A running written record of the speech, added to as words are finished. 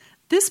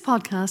This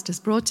podcast is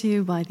brought to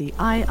you by the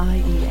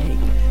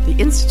IIEA, the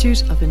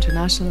Institute of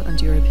International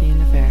and European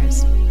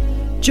Affairs.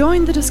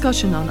 Join the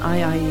discussion on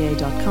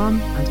IIEA.com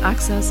and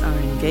access our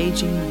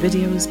engaging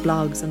videos,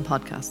 blogs and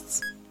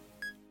podcasts.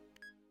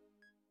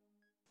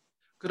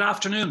 Good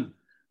afternoon,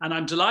 and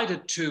I'm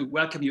delighted to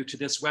welcome you to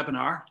this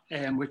webinar,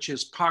 which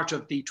is part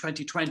of the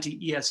 2020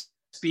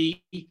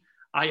 ESB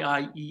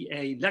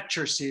IIEA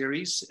lecture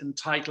series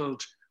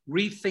entitled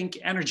Rethink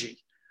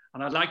Energy.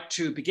 And I'd like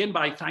to begin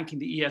by thanking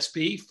the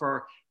ESB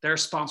for their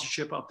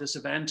sponsorship of this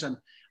event. And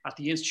at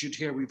the Institute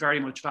here, we very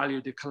much value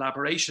the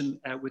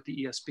collaboration with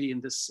the ESB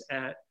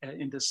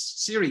in this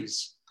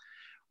series.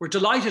 We're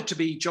delighted to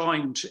be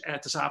joined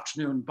this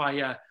afternoon by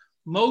a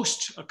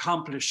most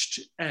accomplished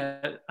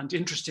and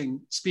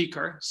interesting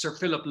speaker, Sir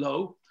Philip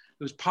Lowe,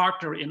 who's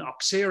partner in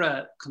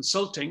Oxera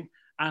Consulting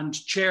and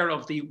chair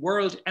of the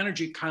World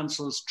Energy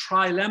Council's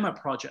Trilemma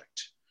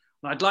project.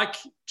 And I'd like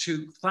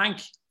to thank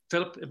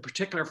Philip in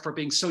particular for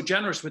being so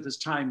generous with his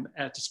time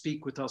to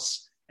speak with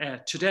us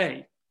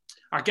today.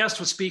 Our guest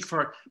will speak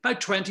for about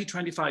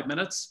 20-25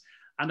 minutes,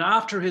 and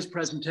after his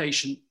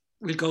presentation,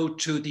 we'll go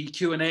to the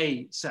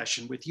Q&A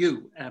session with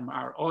you,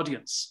 our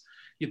audience.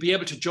 You'll be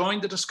able to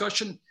join the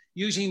discussion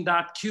using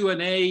that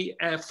Q&A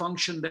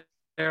function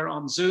there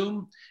on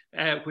Zoom,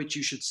 which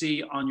you should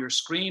see on your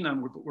screen,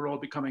 and we're all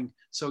becoming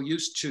so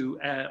used to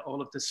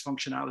all of this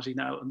functionality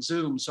now on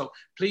Zoom. So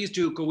please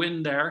do go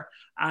in there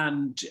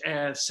and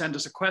send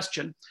us a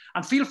question,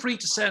 and feel free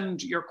to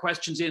send your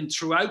questions in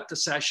throughout the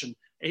session,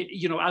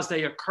 as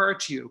they occur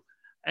to you,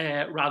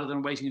 rather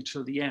than waiting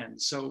until the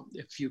end. So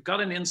if you've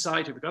got an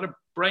insight, if you've got a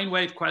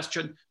brainwave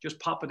question, just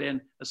pop it in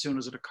as soon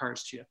as it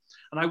occurs to you.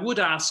 And I would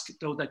ask,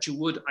 though, that you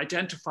would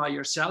identify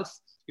yourself,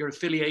 your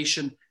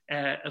affiliation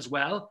as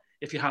well,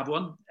 if you have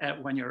one,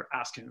 when you're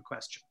asking a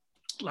question.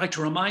 I'd like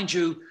to remind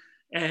you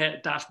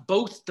that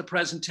both the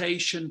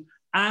presentation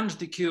and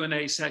the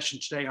Q&A session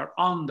today are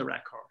on the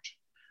record.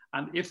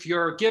 And if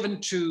you're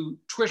given to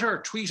Twitter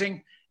or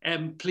tweeting,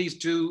 please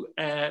do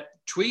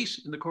tweet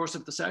in the course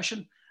of the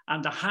session.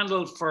 And the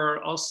handle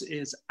for us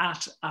is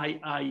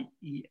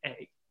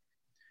 @IIEA.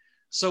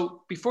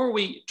 So before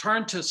we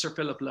turn to Sir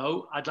Philip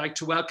Lowe, I'd like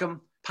to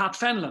welcome Pat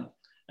Fenlon.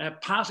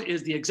 Pat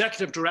is the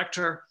Executive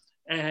Director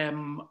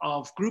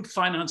of Group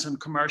Finance and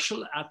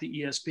Commercial at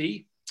the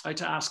ESB. I'd like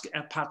to ask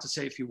Pat to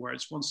say a few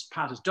words. Once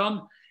Pat is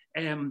done,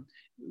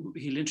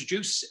 he'll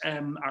introduce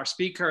our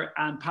speaker,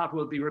 and Pat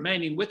will be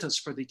remaining with us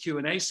for the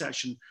Q&A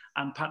session.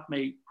 And Pat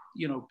may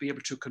be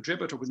able to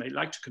contribute, or we may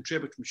like to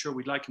contribute. I'm sure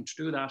we'd like him to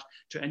do that,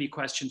 to any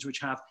questions which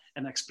have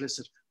an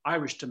explicit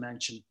Irish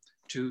dimension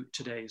to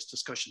today's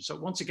discussion. So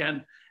once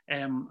again,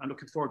 I'm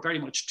looking forward very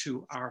much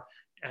to our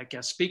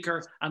guest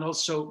speaker, and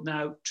also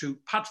now to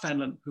Pat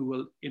Fenlon, who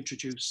will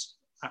introduce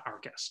our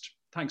guest.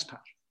 Thanks,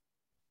 Pat.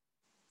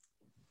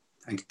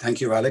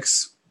 Thank you,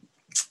 Alex.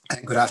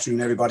 And good afternoon,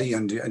 everybody.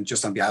 And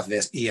just on behalf of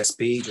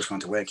ESB, just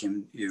want to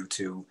welcome you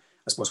to,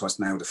 I suppose, what's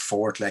now the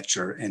fourth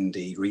lecture in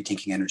the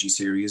Rethinking Energy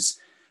series.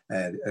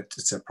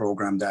 It's a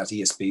program that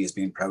ESB has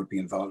been proud to be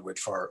involved with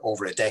for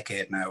over a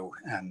decade now,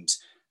 and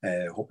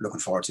looking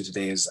forward to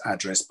today's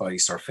address by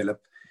Sir Philip,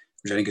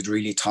 which I think is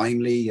really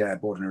timely,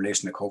 both in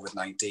relation to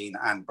COVID-19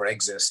 and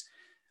Brexit,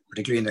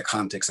 particularly in the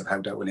context of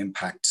how that will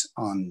impact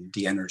on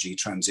the energy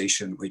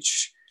transition,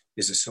 which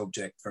is a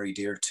subject very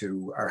dear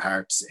to our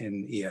hearts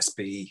in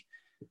ESB.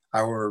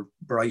 Our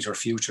Brighter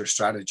Future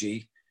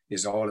strategy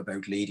is all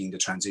about leading the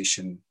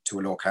transition to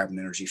a low carbon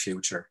energy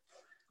future.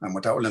 And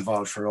what that will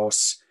involve for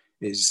us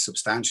is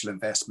substantial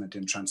investment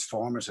in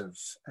transformative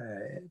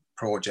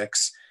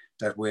projects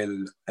that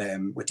will,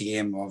 with the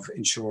aim of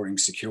ensuring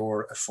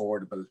secure,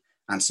 affordable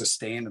and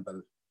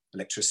sustainable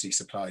electricity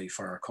supply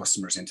for our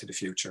customers into the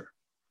future.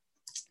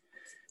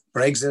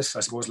 Brexit,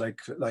 I suppose,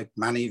 like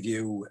many of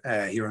you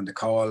here on the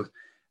call,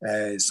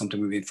 is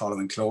something we've been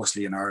following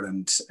closely in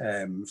Ireland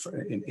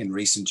in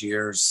recent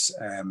years,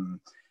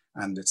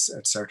 and it's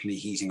certainly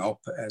heating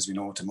up, as we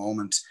know at the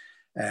moment.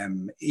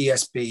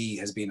 ESB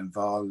has been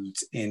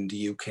involved in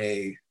the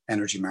UK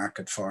energy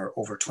market for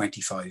over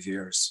 25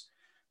 years,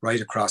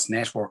 right across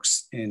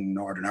networks in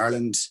Northern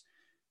Ireland,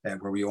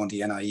 where we own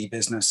the NIE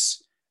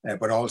business,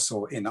 but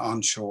also in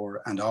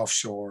onshore and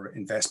offshore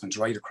investments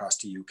right across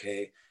the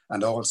UK,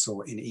 and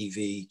also in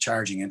EV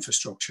charging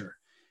infrastructure.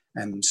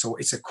 And so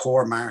it's a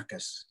core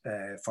market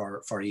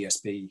for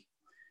ESB.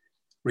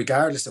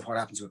 Regardless of what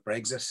happens with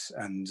Brexit,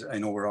 and I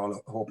know we're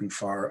all hoping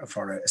for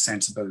a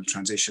sensible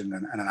transition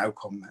and an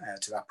outcome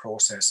to that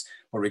process,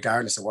 but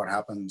regardless of what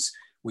happens,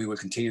 we will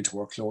continue to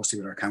work closely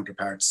with our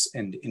counterparts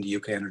in the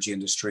UK energy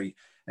industry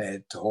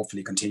to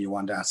hopefully continue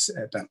on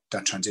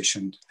that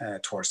transition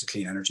towards the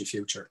clean energy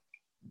future.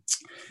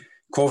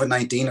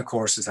 COVID-19, of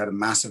course, has had a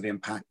massive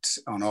impact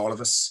on all of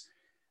us.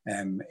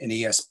 In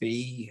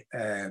ESB,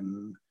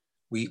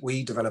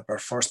 we developed our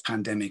first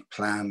pandemic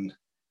plan,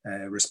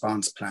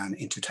 response plan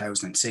in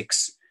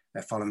 2006,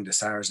 following the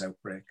SARS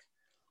outbreak.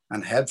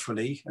 And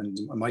helpfully, and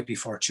it might be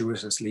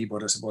fortuitously,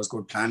 but I suppose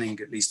good planning,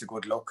 at least a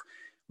good luck,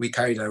 we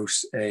carried out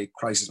a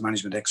crisis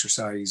management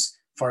exercise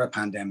for a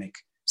pandemic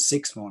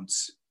 6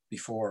 months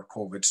before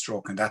COVID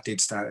struck, and that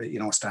did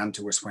stand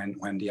to us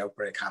when the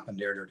outbreak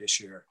happened earlier this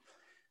year.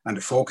 And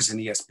the focus in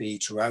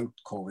ESB throughout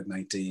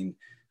COVID-19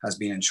 has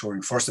been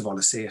ensuring, first of all,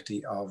 the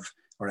safety of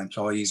our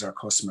employees, our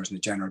customers, and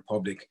the general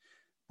public,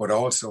 but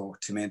also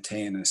to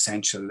maintain an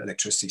essential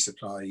electricity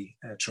supply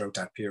throughout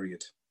that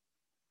period.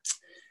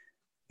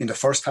 In the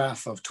first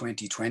half of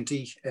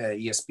 2020,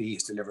 ESB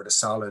has delivered a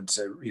solid,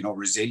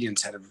 resilient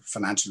set of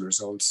financial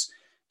results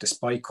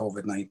despite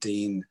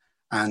COVID-19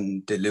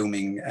 and the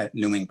looming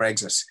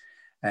Brexit.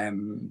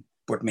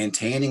 But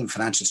maintaining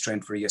financial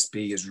strength for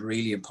ESB is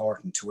really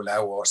important to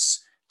allow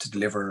us to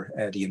deliver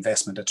the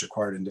investment that's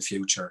required in the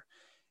future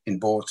in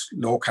both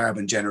low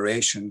carbon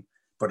generation,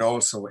 but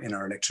also in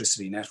our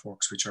electricity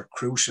networks, which are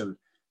crucial,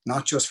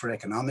 not just for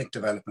economic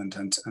development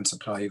and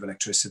supply of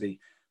electricity,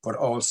 but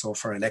also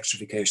for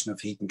electrification of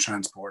heat and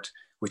transport,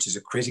 which is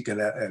a critical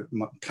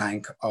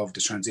plank of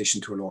the transition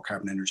to a low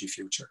carbon energy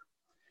future.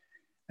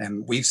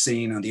 We've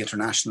seen on the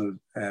international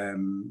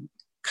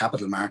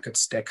capital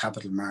markets, debt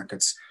capital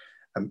markets,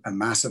 a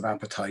massive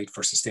appetite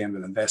for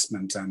sustainable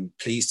investment, and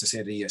pleased to say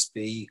that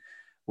ESB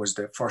was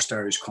the first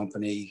Irish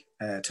company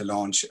to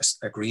launch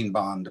a green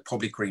bond, a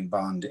public green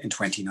bond in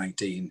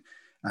 2019.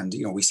 And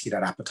we see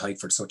that appetite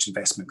for such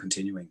investment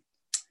continuing.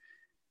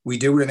 We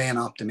do remain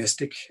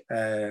optimistic,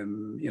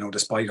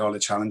 despite all the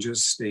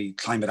challenges. The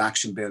climate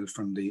action bill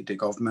from the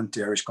government,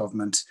 the Irish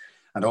government,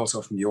 and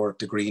also from Europe,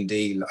 the Green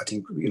Deal, I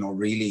think,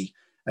 really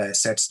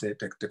sets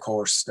the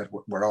course that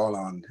we're all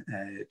on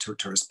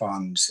to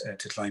respond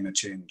to climate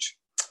change.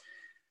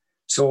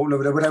 So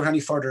without any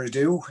further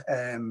ado,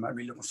 I'm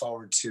really looking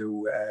forward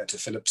to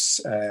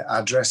Philip's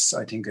address.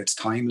 I think it's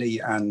timely,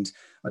 and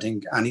I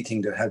think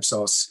anything that helps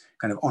us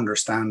kind of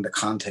understand the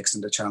context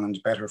and the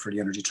challenge better for the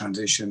energy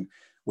transition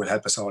will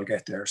help us all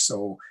get there.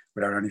 So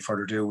without any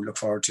further ado, look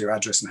forward to your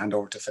address and hand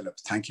over to Philip.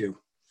 Thank you.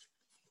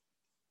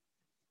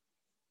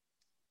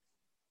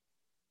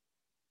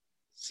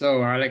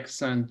 So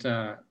Alex and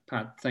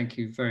Pat, thank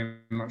you very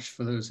much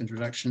for those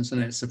introductions.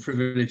 And it's a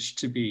privilege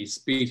to be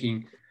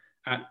speaking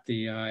at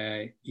the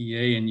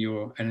IIEA in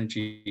your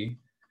energy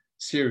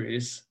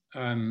series.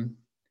 I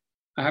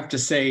have to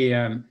say,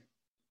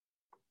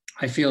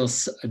 I feel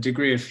a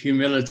degree of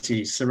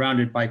humility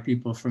surrounded by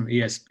people from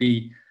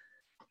ESB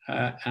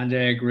and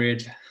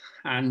EirGrid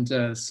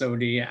and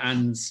SONI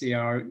and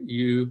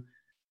CRU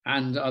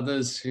and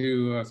others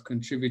who have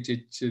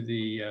contributed to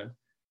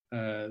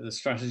the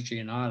strategy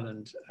in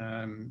Ireland.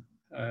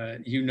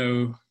 You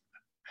know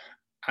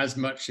as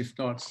much, if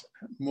not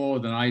more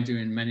than I do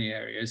in many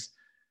areas,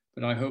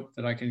 but I hope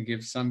that I can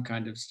give some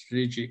kind of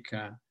strategic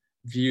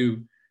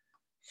view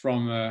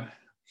from a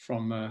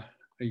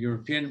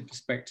European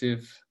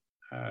perspective,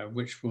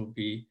 which will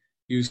be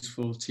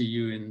useful to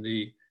you in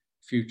the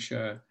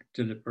future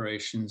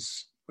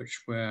deliberations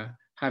which we're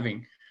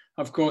having.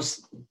 Of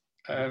course,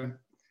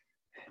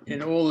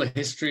 in all the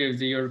history of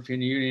the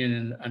European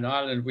Union and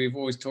Ireland, we've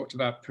always talked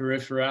about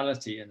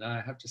peripherality, and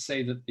I have to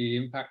say that the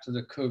impact of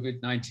the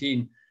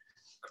COVID-19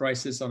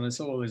 crisis on us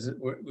all is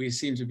that we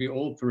seem to be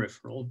all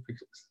peripheral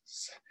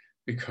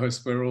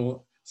because we're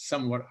all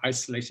somewhat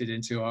isolated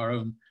into our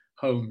own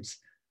homes.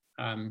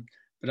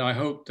 But I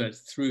hope that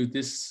through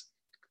this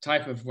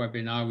type of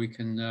webinar, we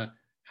can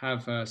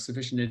have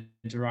sufficient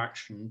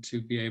interaction to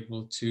be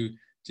able to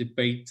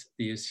debate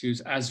the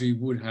issues as we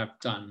would have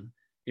done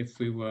if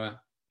we were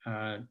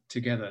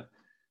together.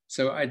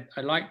 So I'd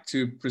like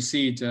to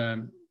proceed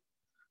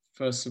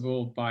first of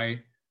all by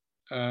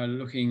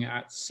looking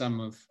at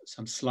some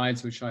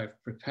slides which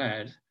I've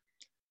prepared,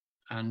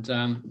 and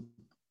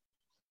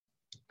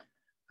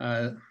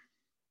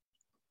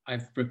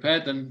I've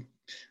prepared them.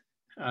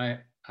 I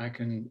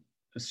can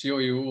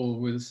assure you all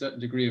with a certain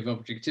degree of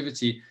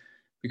objectivity,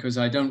 because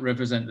I don't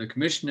represent the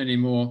Commission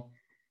anymore,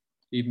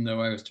 even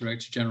though I was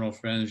Director General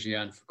for Energy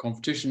and for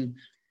Competition,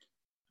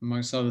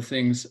 amongst other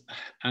things,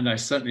 and I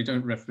certainly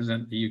don't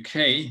represent the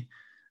UK.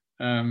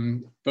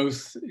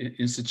 Both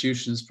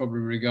institutions probably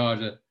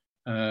regard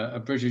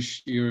a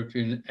British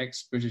European,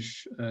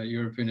 ex-British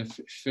European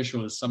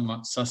official as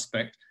somewhat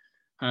suspect.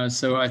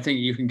 So I think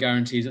you can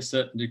guarantee a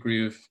certain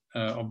degree of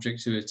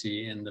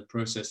objectivity in the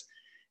process.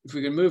 If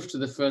we can move to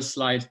the first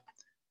slide,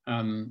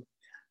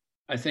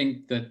 I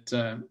think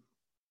that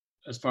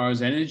as far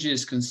as energy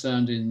is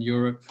concerned in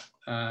Europe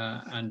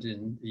and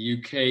in the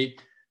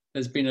UK,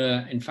 there's been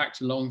in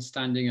fact a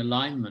long-standing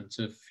alignment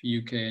of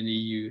UK and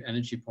EU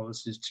energy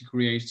policies to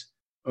create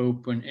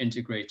open,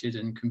 integrated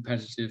and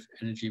competitive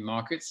energy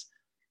markets.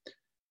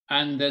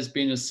 And there's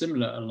been a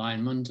similar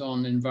alignment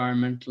on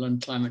environmental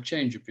and climate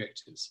change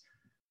objectives.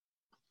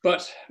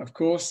 But of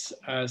course,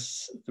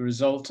 as the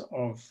result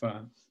of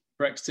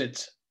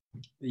Brexit,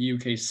 the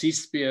UK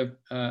ceased to be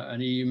an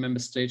EU member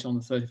state on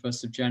the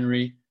 31st of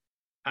January,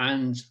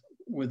 and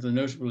with the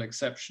notable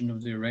exception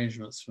of the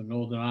arrangements for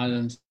Northern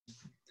Ireland,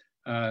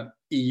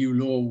 EU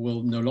law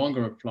will no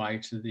longer apply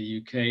to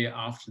the UK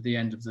after the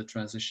end of the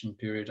transition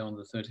period on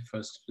the 31st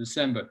of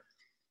December.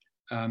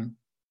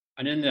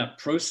 And in that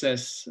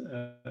process,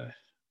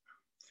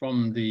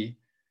 from the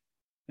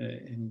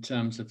in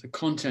terms of the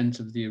content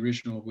of the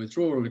original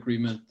withdrawal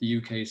agreement, the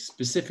UK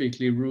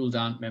specifically ruled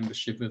out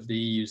membership of the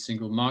EU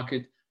single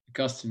market, the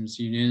customs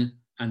union,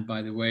 and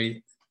by the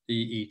way,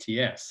 the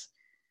ETS.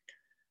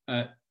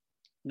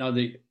 Now,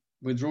 the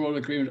withdrawal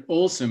agreement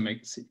also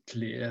makes it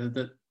clear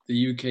that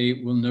the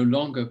UK will no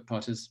longer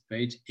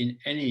participate in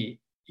any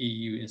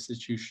EU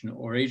institution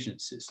or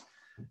agencies.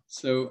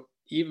 So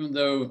even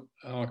though,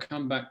 I'll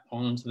come back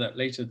on to that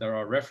later, there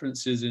are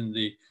references in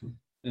the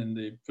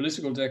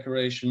political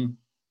declaration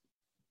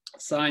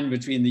signed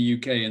between the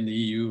UK and the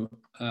EU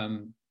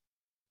on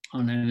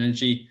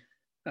energy,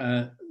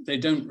 they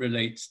don't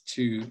relate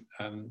to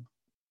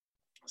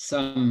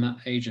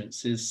some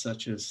agencies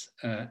such as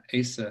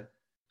ACER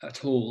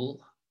at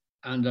all.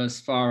 And as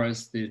far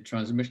as the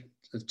transmission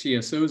of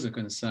TSOs are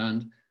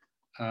concerned,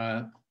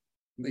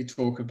 we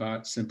talk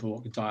about simple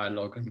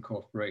dialogue and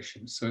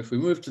cooperation. So if we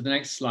move to the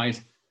next slide,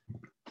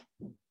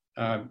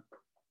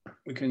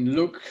 we can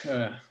look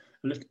a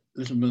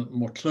little bit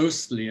more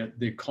closely at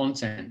the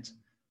content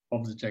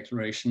of the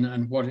declaration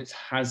and what it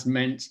has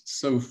meant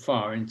so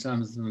far in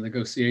terms of the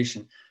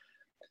negotiation.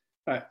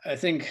 I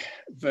think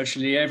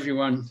virtually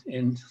everyone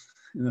in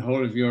the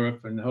whole of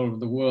Europe and the whole of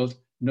the world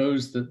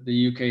knows that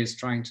the UK is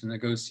trying to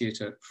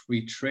negotiate a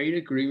free trade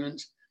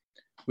agreement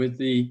with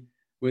the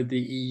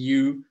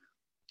EU.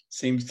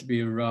 Seems to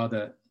be a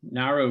rather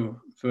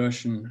narrow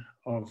version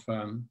of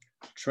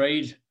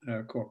trade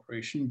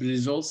cooperation, but it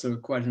is also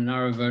quite a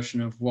narrow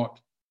version of what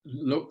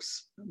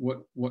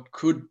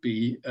could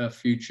be a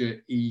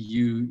future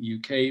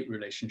EU-UK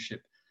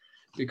relationship,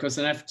 because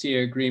an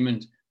FTA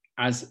agreement,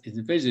 as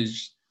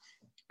envisaged,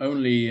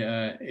 only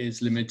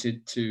is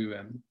limited to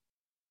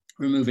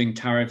removing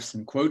tariffs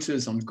and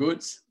quotas on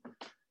goods,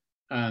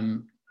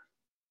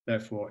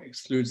 therefore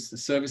excludes the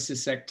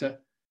services sector,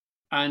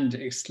 and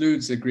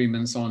excludes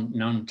agreements on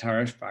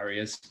non-tariff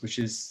barriers, which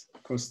is,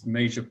 of course, the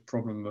major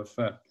problem of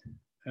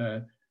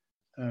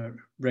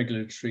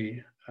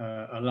regulatory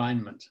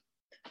alignment.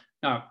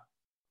 Now,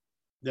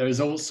 there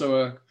is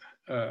also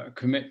a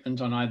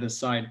commitment on either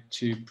side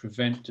to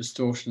prevent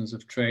distortions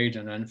of trade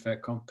and unfair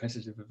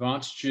competitive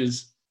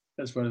advantages,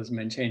 as well as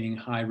maintaining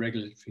high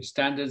regulatory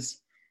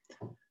standards,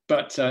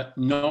 but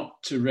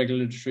not to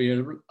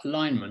regulatory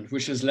alignment,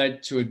 which has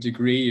led to a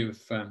degree of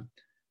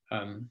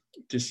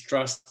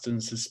distrust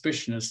and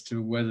suspicion as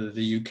to whether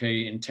the UK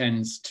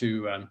intends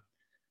to,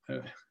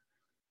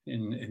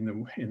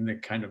 in the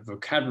kind of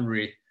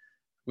vocabulary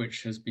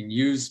which has been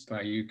used by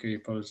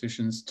UK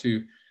politicians,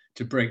 to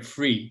break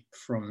free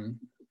from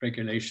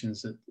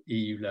regulations at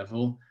EU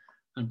level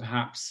and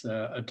perhaps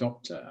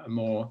adopt a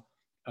more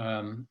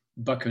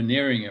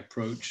buccaneering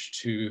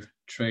approach to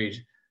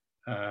trade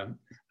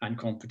and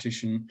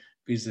competition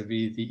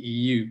vis-a-vis the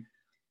EU.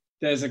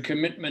 There's a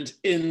commitment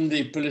in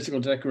the political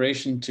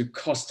declaration to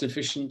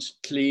cost-efficient,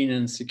 clean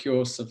and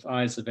secure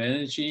supplies of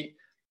energy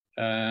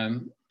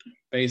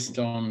based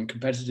on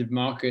competitive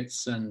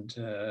markets and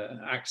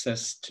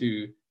access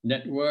to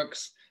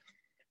networks,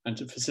 and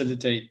to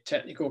facilitate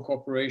technical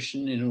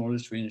cooperation in order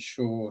to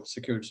ensure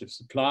security of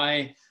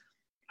supply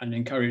and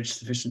encourage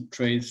sufficient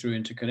trade through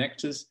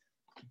interconnectors.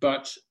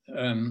 But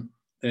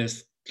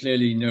there's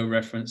clearly no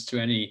reference to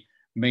any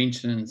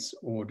maintenance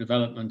or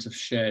development of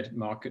shared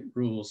market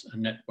rules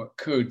and network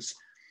codes.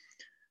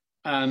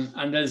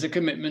 And there's a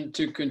commitment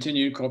to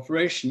continued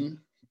cooperation,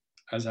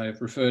 as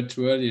I've referred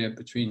to earlier,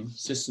 between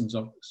systems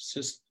of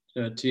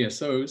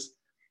TSOs,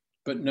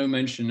 but no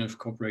mention of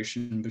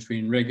cooperation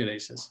between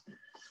regulators.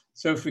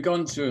 So if we go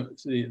on to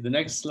the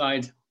next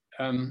slide,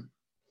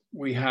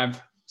 we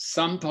have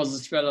some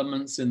positive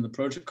elements in the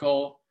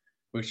protocol,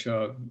 which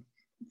are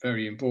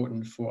very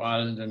important for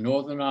Ireland and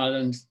Northern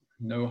Ireland: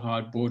 no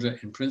hard border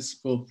in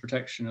principle,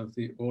 protection of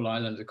the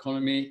all-island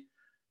economy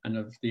and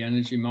of the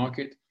energy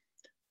market,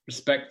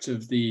 respect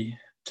of the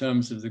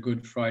terms of the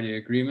Good Friday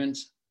Agreement,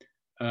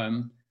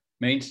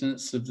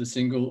 maintenance of the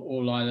single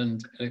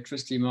all-island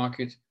electricity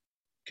market,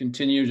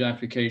 continued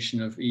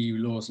application of EU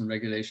laws and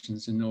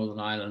regulations in Northern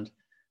Ireland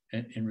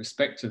in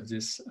respect of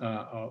the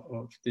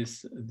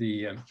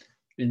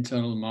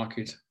internal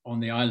market on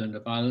the island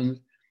of Ireland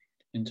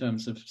in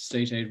terms of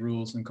state aid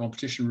rules and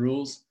competition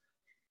rules,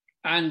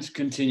 and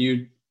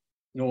continued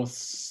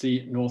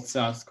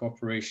North-South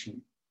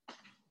cooperation.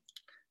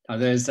 Now,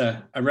 there's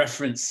a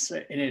reference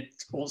in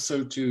it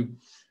also to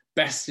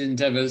best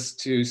endeavours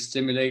to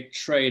stimulate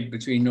trade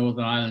between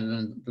Northern Ireland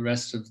and the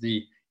rest of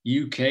the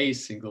UK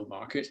single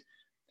market.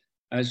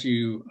 As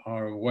you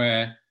are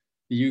aware,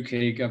 the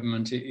UK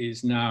government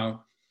is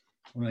now,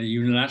 on a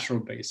unilateral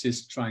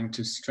basis, trying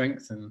to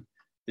strengthen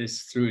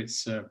this through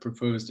its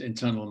proposed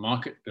internal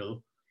market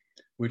bill,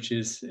 which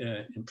is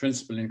in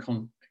principle in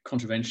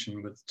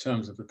contravention with the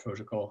terms of the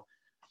protocol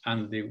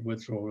and the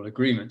withdrawal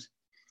agreement.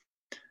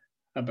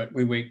 But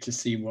we wait to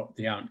see what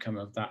the outcome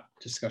of that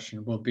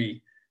discussion will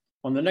be.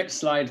 On the next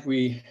slide,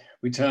 we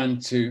turn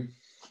to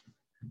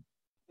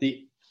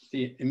the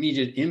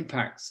immediate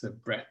impacts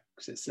of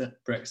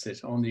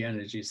Brexit on the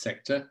energy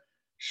sector,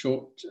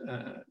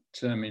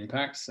 short-term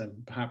impacts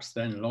and perhaps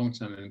then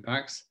long-term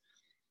impacts.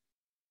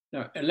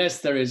 Now,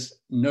 unless there is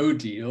no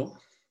deal,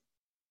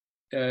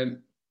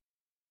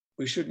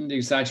 we shouldn't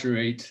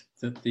exaggerate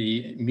that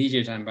the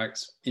immediate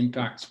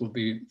impacts will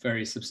be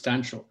very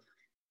substantial.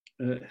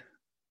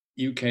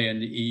 UK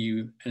and the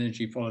EU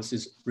energy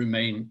policies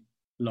remain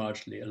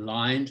largely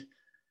aligned.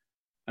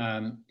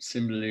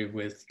 Similarly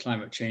with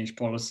climate change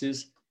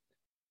policies,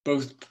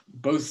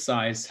 both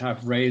sides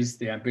have raised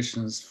the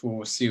ambitions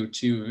for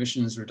CO2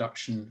 emissions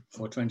reduction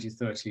for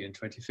 2030 and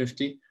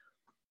 2050.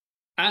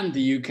 And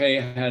the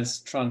UK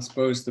has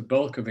transposed the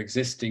bulk of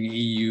existing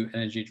EU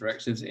energy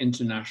directives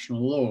into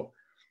national law.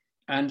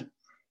 And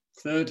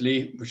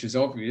thirdly, which is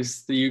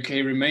obvious, the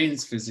UK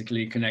remains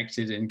physically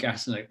connected in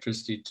gas and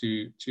electricity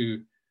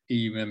to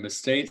EU member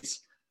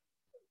states,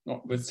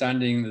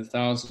 notwithstanding the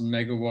 1,000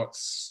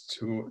 megawatts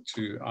to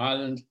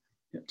Ireland,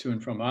 to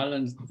and from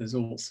Ireland. There's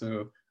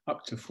also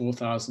up to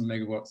 4,000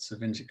 megawatts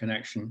of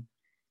interconnection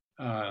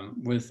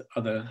with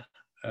other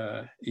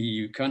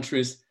EU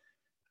countries.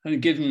 And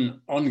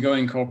given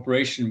ongoing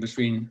cooperation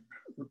between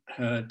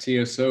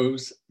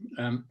TSOs,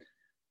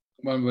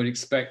 one would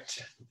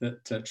expect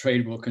that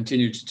trade will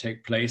continue to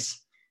take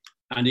place,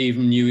 and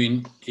even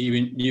new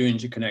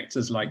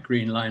interconnectors like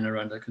Green Line are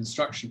under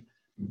construction.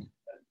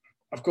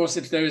 Of course,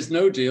 if there is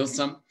no deal,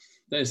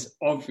 there's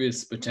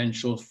obvious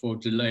potential for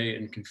delay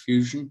and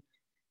confusion.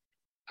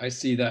 I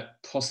see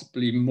that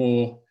possibly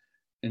more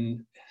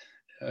in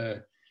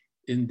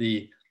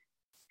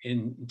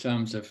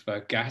terms of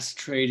gas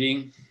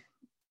trading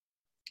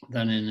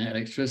than in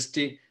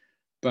electricity,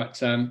 but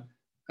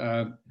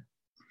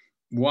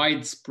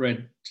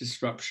widespread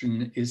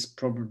disruption is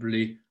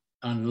probably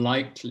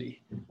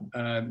unlikely.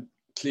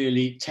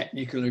 Clearly,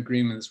 technical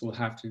agreements will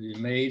have to be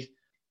made,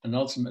 and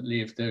ultimately,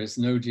 if there is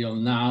no deal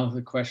now,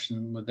 the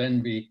question would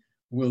then be,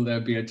 will there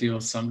be a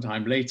deal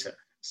sometime later?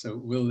 So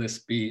will this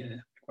be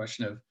a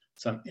question of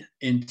some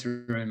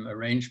interim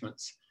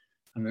arrangements?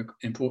 And the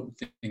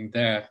important thing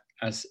there,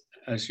 as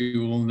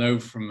you all know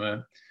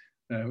from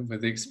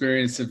with the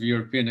experience of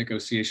European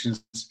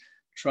negotiations,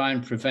 try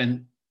and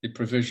prevent the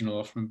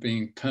provisional from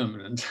being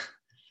permanent.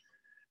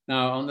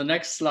 Now, on the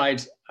next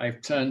slide,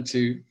 I've turned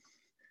to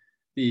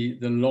the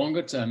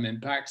longer term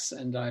impacts,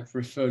 and I've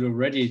referred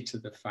already to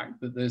the fact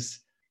that there's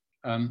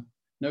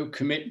no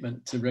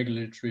commitment to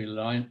regulatory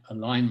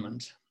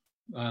alignment.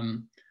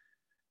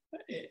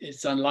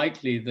 It's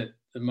unlikely that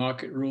the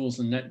market rules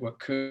and network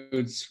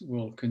codes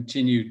will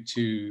continue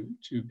to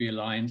be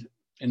aligned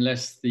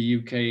unless the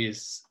UK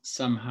is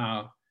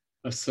somehow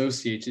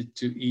associated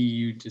to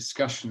EU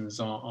discussions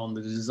on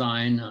the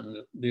design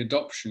and the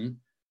adoption,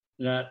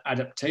 the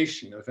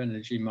adaptation of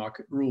energy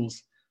market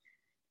rules.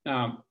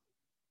 Now,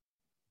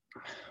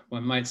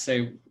 one might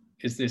say,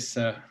 is this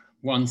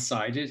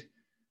one-sided?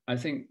 I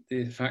think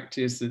the fact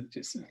is that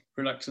it's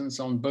reluctance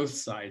on both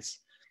sides.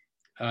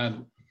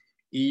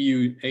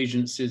 EU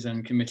agencies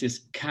and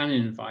committees can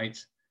invite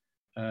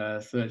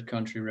third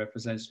country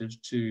representatives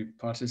to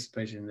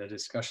participate in their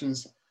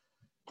discussions,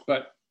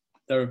 but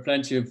there are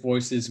plenty of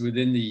voices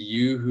within the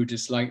EU who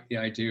dislike the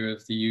idea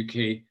of the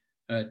UK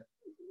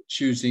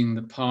choosing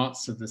the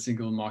parts of the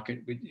single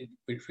market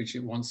which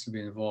it wants to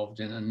be involved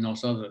in and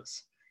not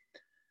others.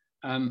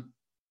 And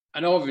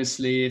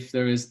obviously, if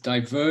there is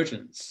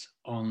divergence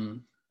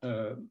on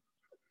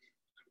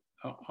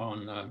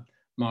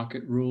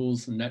market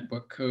rules and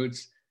network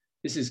codes,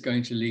 this is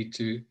going to lead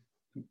to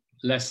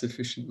less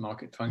efficient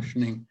market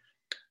functioning,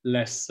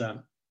 less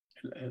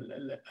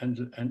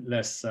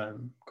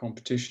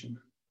competition,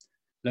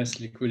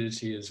 less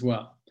liquidity as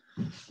well.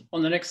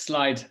 On the next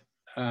slide,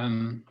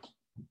 I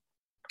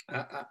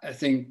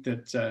think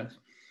that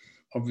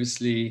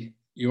obviously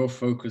your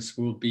focus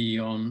will be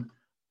on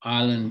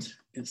Ireland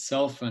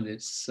itself and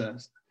its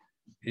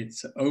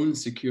own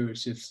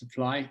security of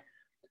supply.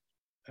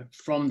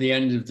 From the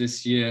end of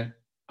this year,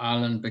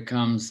 Ireland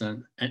becomes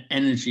an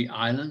energy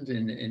island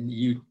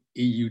in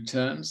EU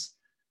terms,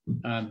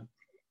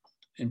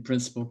 in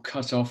principle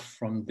cut off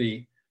from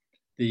the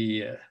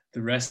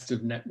rest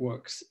of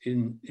networks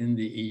in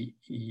the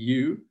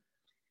EU.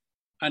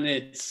 And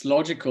it's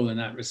logical in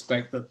that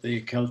respect that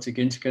the Celtic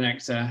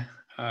Interconnector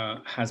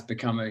has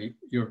become a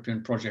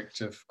European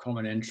project of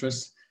common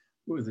interest,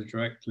 with a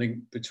direct link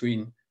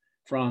between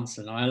France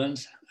and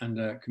Ireland, and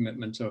a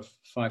commitment of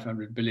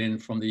 500 billion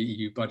from the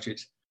EU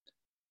budget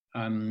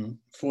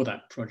for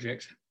that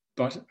project.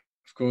 But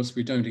of course,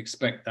 we don't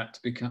expect that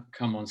to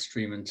come on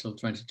stream until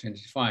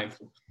 2025.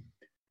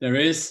 There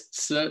is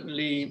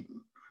certainly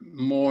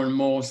more and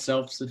more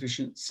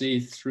self-sufficiency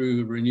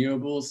through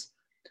renewables,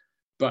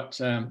 but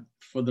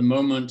for the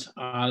moment,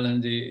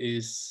 Ireland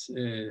is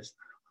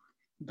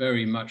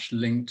very much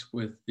linked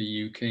with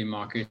the UK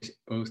market,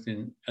 both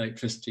in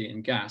electricity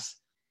and gas.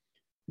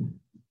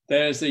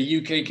 There's a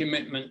UK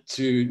commitment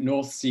to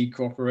North Sea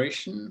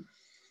cooperation,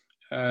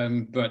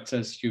 but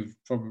as you've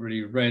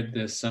probably read,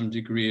 there's some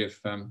degree of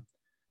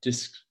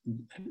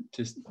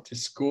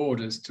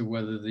discord as to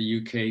whether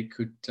the UK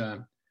could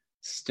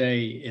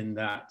stay in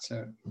that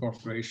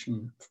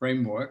cooperation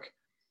framework.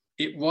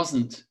 It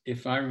wasn't,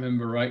 if I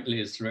remember rightly,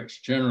 as Director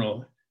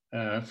General,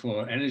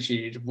 for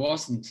energy, it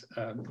wasn't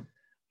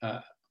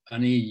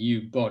an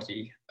EU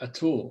body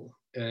at all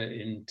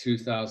in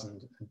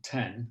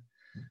 2010.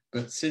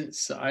 But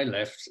since I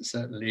left,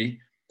 certainly,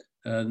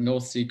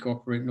 North Sea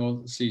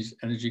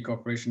Energy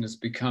Corporation has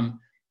become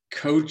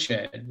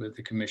co-chaired with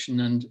the Commission,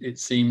 and it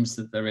seems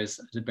that there is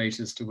a debate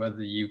as to whether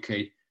the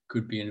UK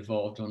could be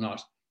involved or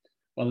not.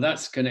 Well,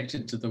 that's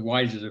connected to the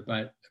wider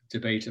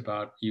debate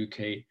about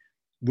UK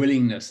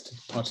willingness to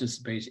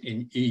participate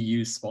in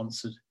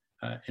EU-sponsored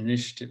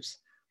initiatives.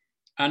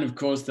 And of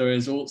course, there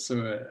is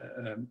also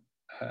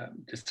a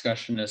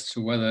discussion as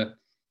to whether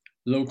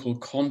local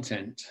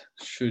content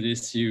should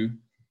issue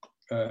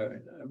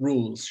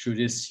rules, should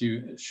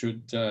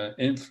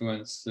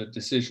influence the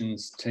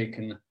decisions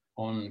taken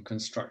on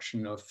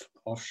construction of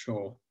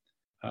offshore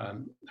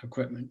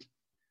equipment.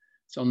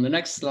 So on the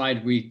next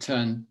slide, we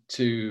turn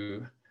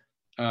to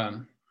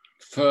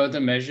further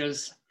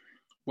measures.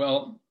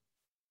 Well,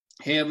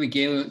 here we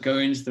go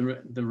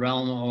into the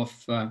realm of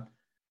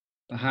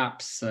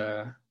perhaps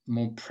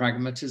more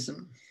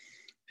pragmatism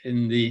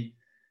in the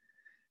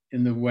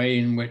way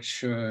in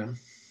which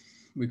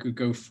we could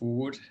go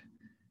forward,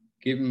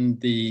 given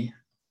the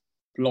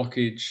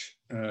blockage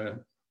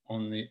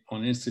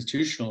on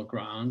institutional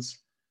grounds.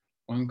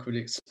 One could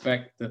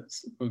expect that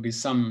there will be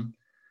some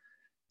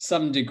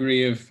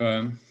degree of,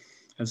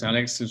 as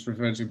Alex has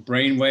referred to,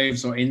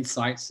 brainwaves or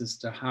insights as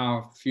to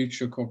how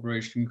future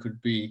cooperation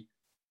could be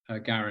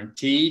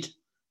guaranteed,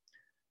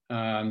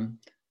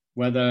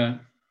 whether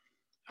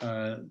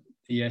the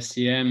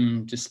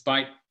SCM,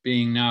 despite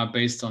being now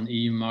based on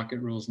EU market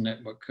rules and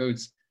network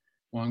codes,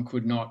 one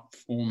could not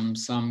form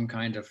some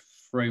kind of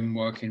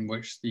framework in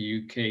which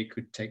the UK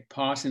could take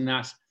part in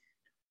that,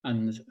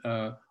 and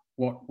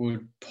what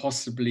would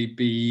possibly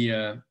be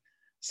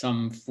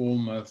some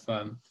form of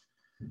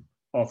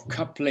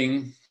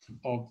coupling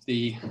of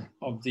the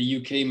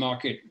UK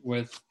market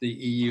with the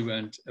EU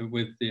and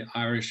with the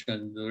Irish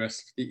and the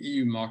rest of the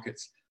EU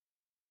markets.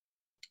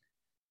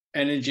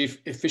 Energy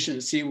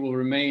efficiency will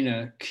remain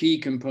a key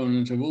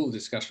component of all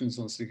discussions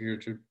on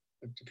security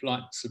of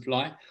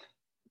supply.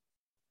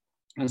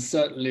 And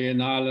certainly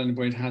in Ireland,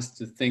 where it has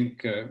to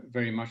think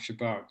very much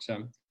about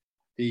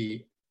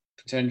the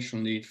potential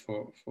need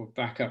for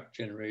backup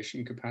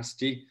generation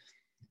capacity,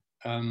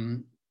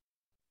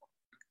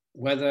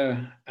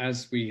 whether,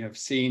 as we have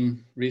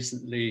seen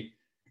recently,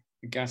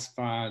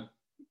 gas-fired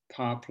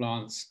power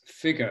plants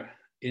figure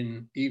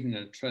in even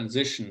a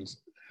transition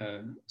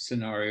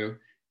scenario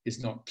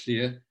is not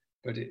clear,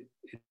 but it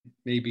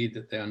may be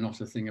that they are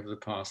not a thing of the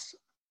past,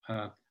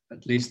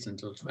 at least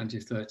until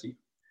 2030.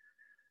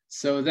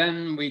 So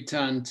then we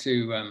turn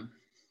to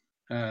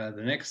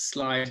the next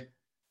slide,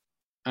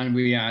 and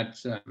we add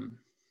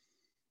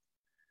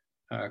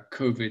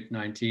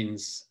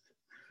COVID-19's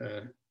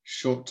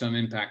short-term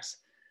impacts.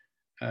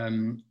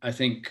 I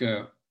think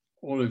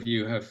all of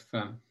you have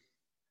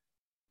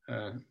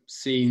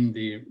seen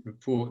the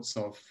reports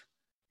of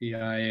the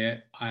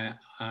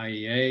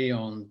IEA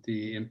on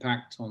the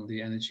impact on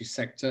the energy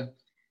sector.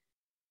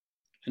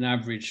 An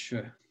average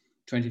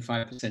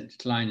 25%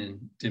 decline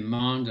in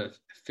demand, a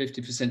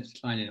 50%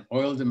 decline in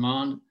oil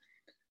demand,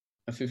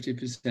 a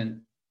 50%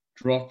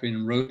 drop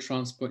in road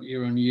transport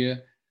year on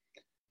year,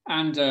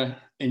 and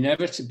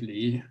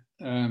inevitably,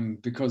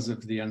 because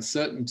of the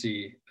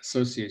uncertainty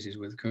associated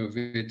with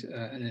COVID,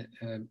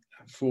 a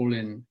fall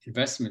in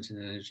investment in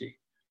energy.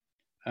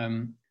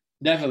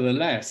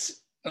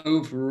 Nevertheless,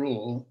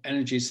 overall,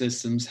 energy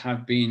systems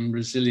have been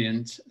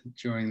resilient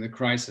during the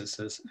crisis,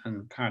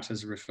 and Pat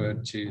has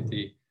referred to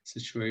the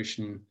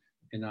situation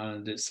in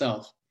Ireland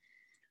itself.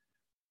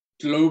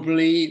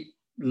 Globally,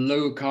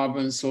 low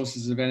carbon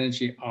sources of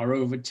energy are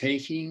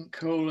overtaking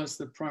coal as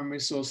the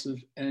primary source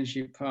of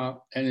energy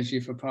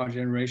for power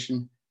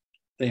generation.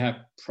 They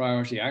have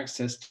priority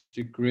access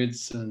to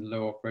grids and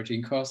low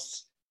operating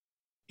costs.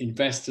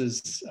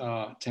 Investors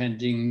are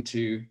tending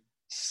to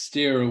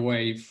steer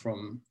away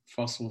from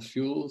fossil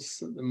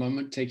fuels at the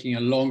moment, taking a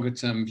longer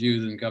term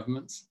view than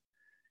governments.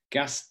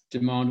 Gas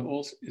demand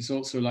is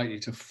also likely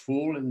to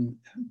fall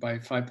by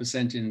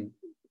 5% in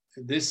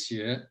this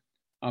year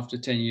after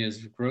 10 years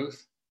of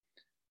growth.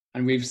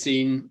 And we've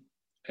seen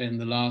in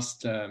the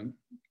last,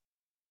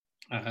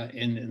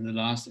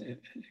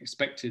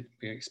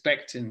 we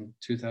expect in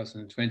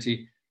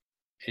 2020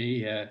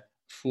 a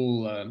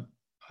fall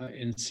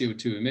in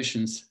CO2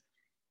 emissions.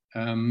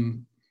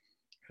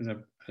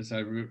 As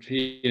I wrote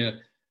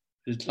here,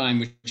 a decline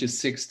which is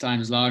 6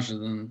 times larger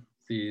than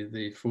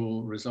the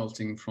fall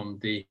resulting from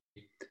the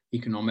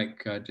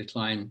economic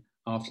decline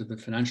after the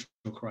financial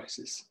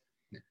crisis.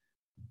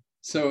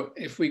 So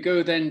if we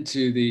go then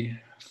to the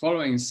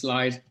following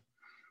slide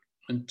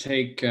and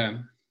take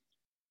a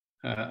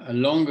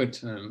longer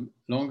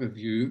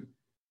view,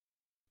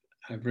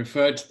 I've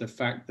referred to the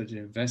fact that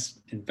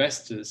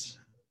investors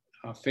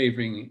are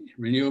favoring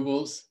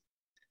renewables,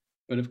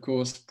 but of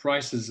course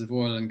prices of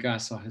oil and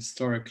gas are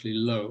historically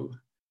low,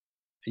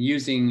 and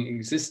using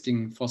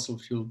existing fossil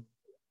fuel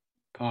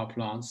power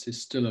plants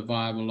is still a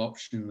viable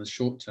option in the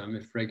short term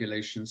if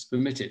regulations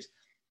permit it.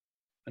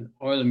 And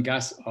oil and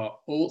gas are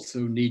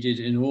also needed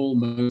in all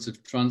modes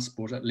of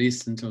transport, at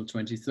least until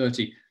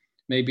 2030.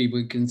 Maybe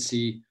we can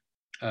see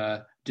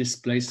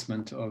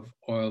displacement of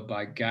oil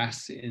by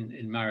gas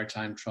in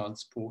maritime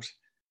transport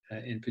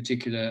in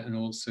particular, and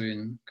also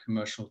in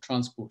commercial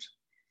transport.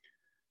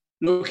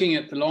 Looking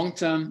at the long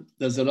term,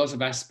 there's a lot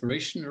of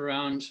aspiration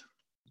around.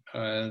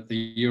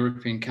 The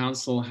European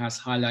Council has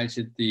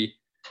highlighted the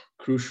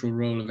crucial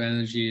role of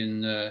energy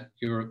in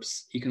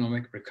Europe's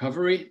economic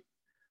recovery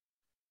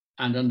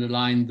and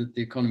underlined that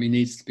the economy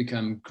needs to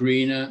become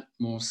greener,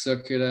 more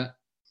circular,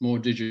 more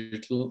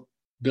digital,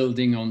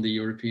 building on the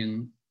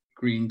European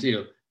Green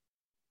Deal.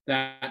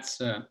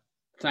 That's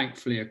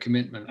thankfully a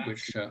commitment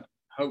which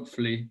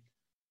hopefully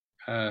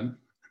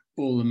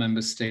all the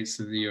member states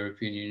of the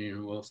European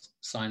Union will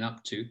sign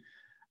up to.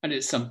 And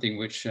it's something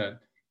which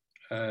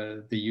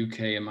the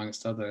UK,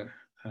 amongst other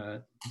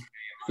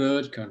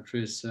third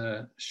countries,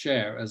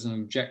 share as an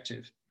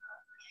objective.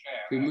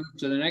 If we move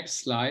to the next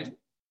slide.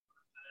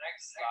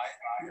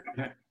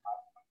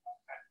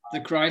 The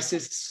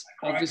crisis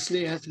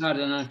obviously has had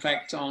an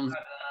effect on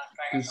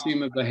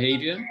consumer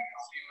behavior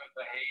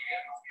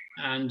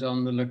and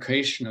on the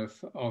location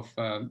of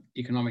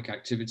economic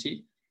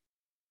activity.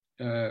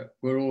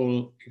 We're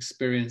all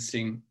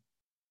experiencing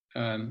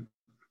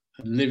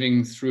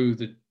living through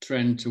the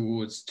trend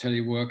towards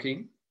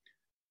teleworking,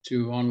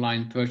 to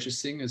online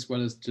purchasing, as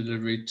well as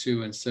delivery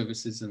to and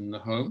services in the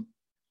home.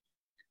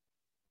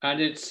 And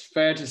it's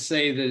fair to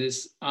say that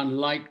it's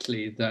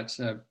unlikely that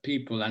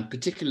people, and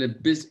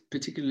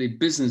particularly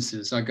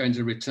businesses, are going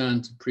to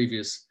return to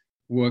previous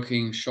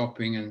working,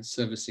 shopping, and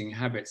servicing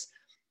habits.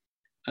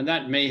 And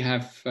that may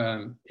have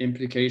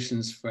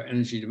implications for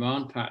energy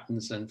demand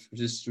patterns and for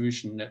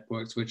distribution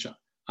networks, which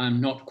I'm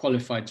not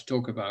qualified to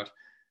talk about,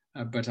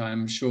 but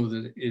I'm sure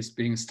that it is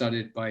being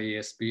studied by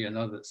ESB and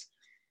others.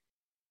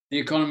 The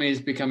economy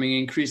is becoming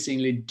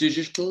increasingly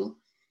digital,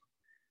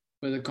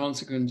 with a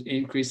consequent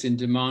increase in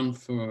demand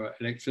for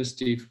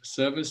electricity for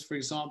service, for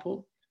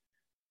example.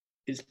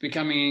 It's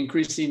becoming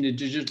increasingly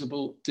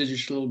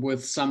digital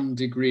with some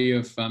degree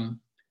of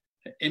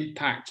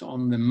impact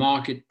on the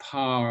market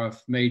power of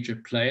major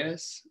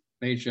players,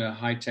 major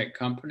high-tech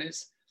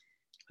companies.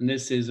 And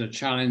this is a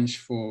challenge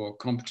for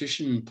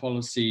competition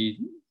policy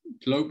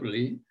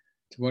globally.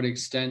 To what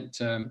extent,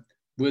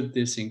 with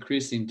this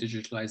increasing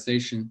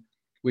digitalization,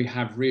 we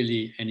have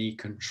really any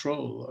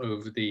control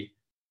over the,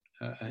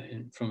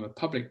 from a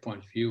public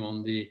point of view,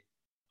 on the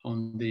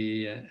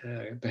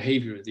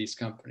behavior of these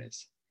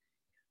companies.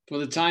 For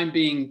the time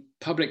being,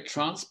 public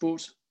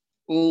transport,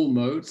 all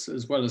modes,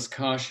 as well as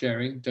car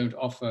sharing, don't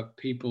offer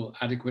people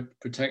adequate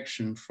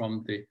protection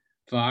from the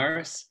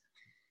virus.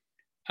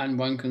 And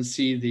one can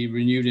see the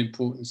renewed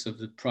importance of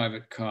the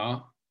private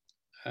car.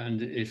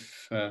 And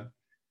if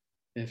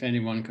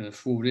anyone can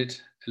afford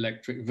it,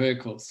 electric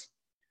vehicles.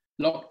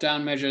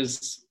 Lockdown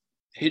measures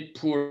hit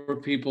poorer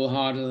people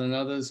harder than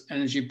others.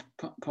 Energy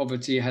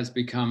poverty has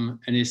become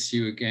an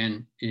issue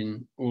again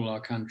in all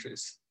our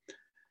countries.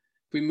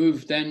 If we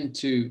move then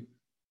to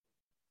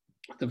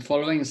the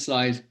following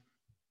slide,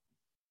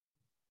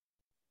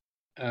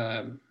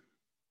 I'd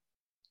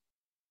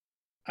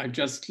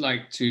just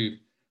like to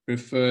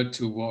refer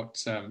to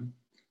what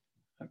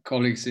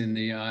colleagues in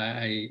the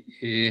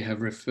IIEA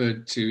have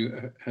referred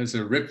to as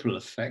a ripple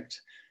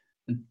effect,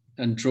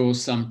 and draw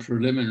some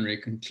preliminary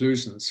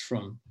conclusions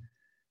from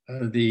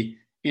the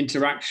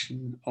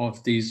interaction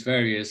of these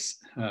various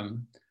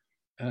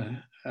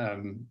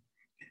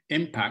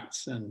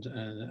impacts and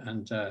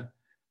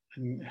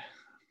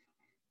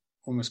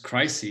almost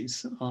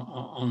crises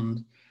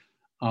on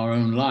our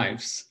own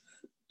lives.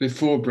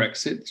 Before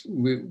Brexit,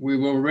 we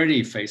were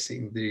already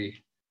facing the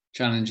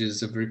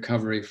challenges of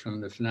recovery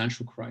from the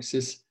financial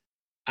crisis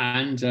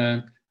and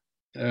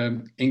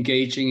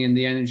engaging in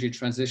the energy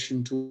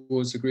transition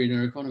towards a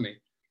greener economy.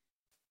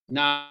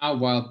 Now,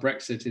 while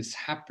Brexit is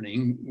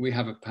happening, we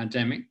have a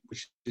pandemic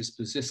which is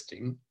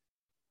persisting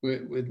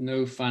with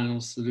no final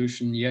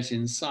solution yet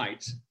in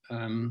sight.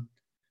 One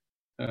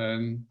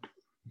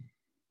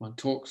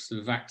talks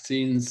of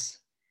vaccines,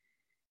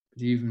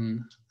 but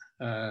even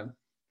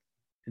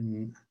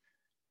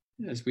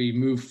as we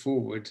move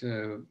forward,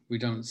 we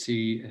don't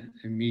see an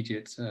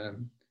immediate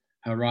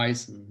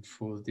horizon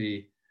for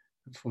the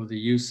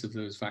use of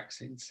those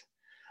vaccines.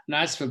 And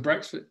as for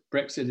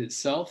Brexit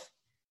itself,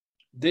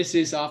 this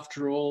is,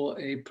 after all,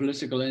 a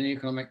political and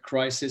economic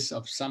crisis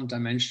of some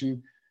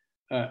dimension,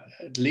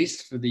 at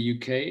least for the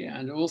UK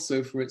and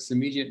also for its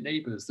immediate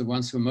neighbours, the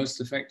ones who are most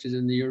affected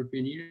in the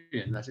European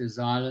Union, that is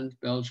Ireland,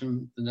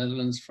 Belgium, the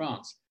Netherlands,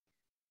 France.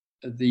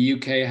 The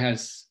UK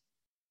has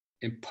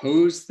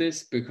imposed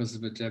this because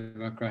of a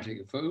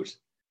democratic vote,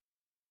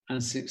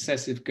 and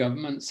successive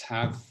governments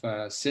have,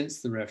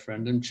 since the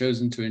referendum,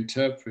 chosen to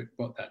interpret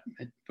what that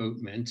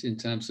vote meant in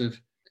terms of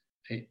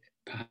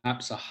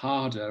perhaps a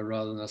harder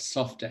rather than a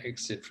softer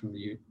exit from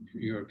the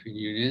European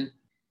Union,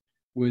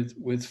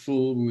 with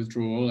full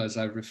withdrawal, as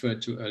I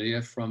referred to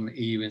earlier, from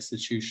EU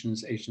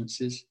institutions,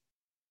 agencies,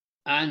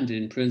 and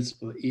in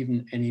principle,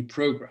 even any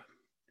program.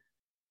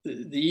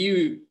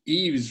 the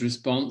EU's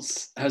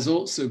response has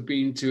also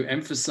been to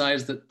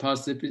emphasize that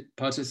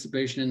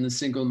participation in the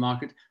single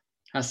market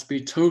has to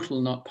be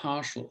total, not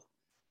partial,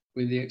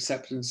 with the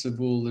acceptance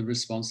of all the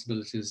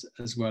responsibilities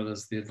as well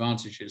as the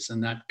advantages.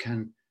 And that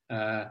can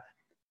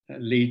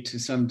lead to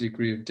some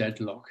degree of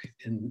deadlock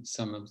in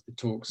some of the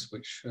talks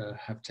which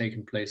have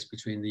taken place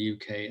between the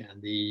UK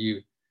and the EU.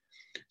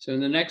 So in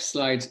the next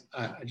slide,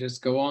 I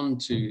just go on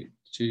to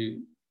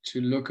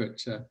look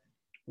at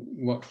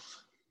what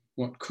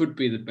could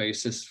be the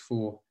basis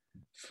for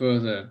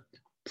further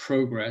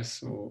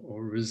progress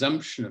or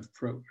resumption of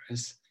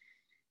progress.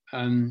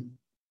 I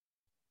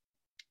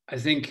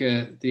think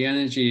the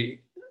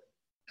energy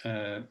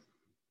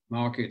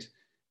market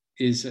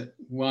is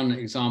one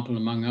example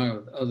among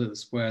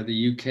others where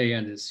the UK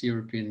and its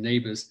European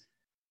neighbours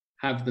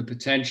have the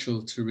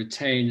potential to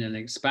retain and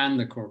expand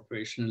the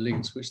cooperation and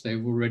links which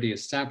they've already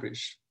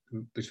established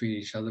between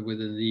each other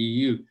within the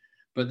EU.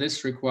 But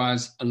this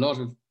requires a lot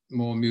of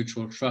more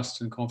mutual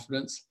trust and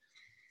confidence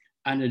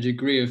and a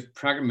degree of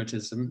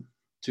pragmatism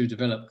to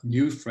develop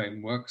new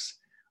frameworks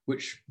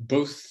which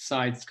both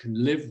sides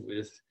can live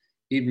with,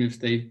 even if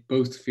they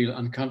both feel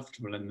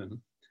uncomfortable in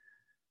them.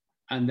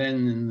 And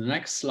then in the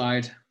next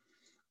slide,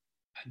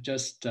 I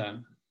just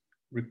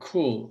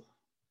recall,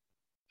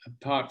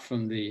 apart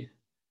from the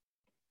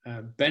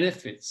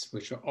benefits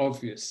which are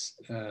obvious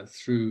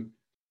through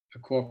a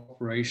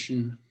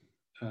cooperation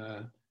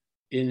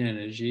in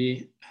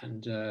energy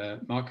and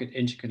market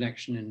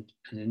interconnection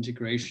and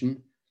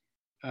integration,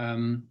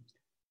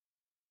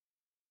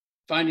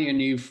 finding a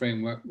new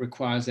framework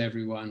requires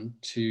everyone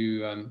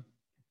to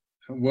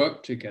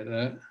work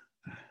together,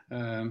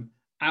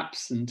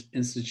 absent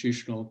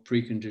institutional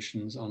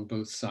preconditions on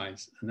both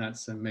sides. And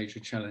that's a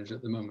major challenge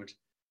at the moment.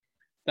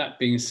 That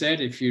being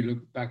said, if you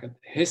look back at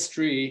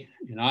history,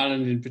 in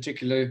Ireland in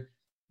particular,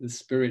 the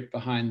spirit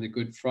behind the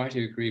Good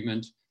Friday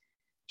Agreement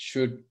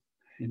should,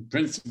 in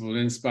principle,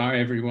 inspire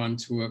everyone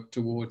to work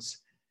towards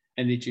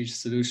energy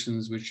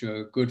solutions which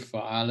are good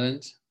for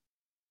Ireland,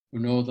 for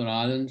Northern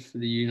Ireland, for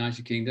the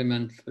United Kingdom,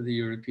 and for the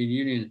European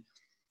Union.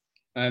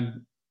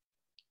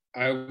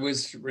 I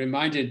was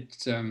reminded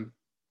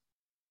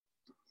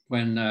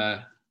when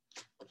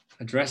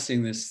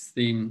addressing this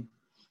theme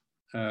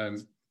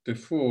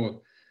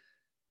before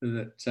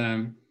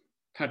that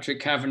Patrick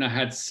Kavanagh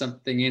had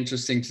something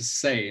interesting to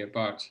say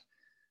about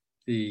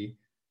the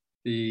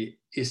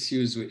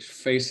issues which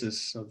face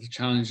us, or the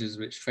challenges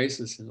which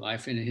face us in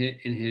life. In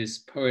his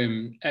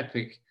poem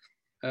Epic,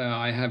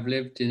 I have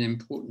lived in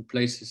important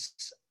places,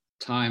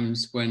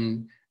 times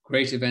when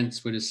great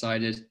events were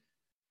decided,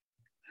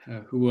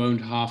 who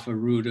owned half a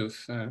rood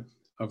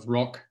of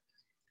rock.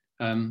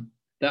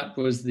 That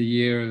was the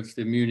year of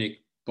the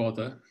Munich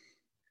bother,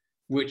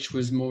 which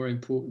was more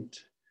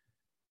important.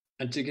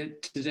 And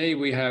today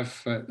we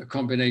have a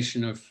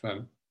combination of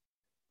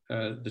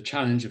the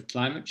challenge of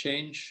climate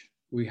change,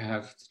 we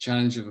have the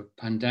challenge of a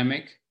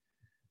pandemic,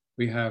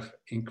 we have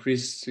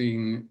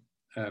increasing,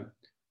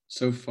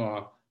 so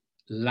far,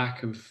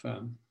 lack of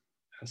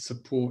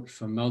support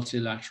for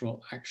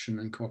multilateral action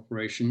and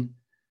cooperation,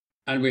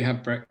 and we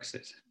have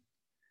Brexit.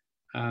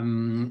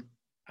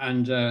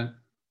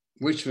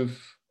 Which of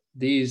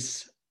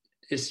these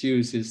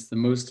issues is the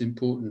most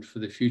important for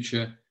the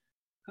future?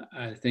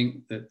 I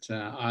think that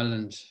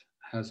Ireland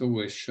has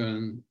always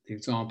shown the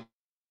example.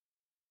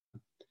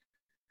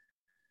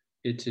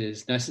 It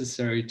is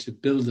necessary to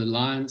build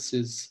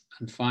alliances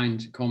and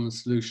find common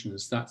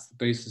solutions. That's the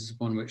basis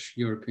upon which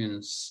the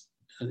European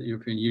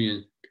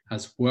Union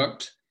has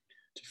worked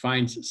to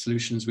find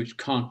solutions which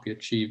can't be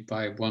achieved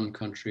by one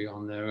country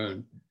on their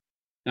own.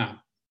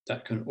 Now,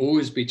 that can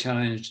always be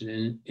challenged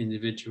in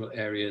individual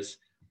areas,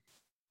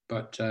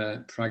 but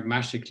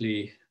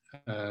pragmatically,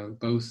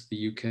 both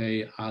the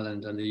UK,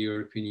 Ireland, and the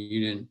European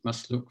Union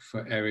must look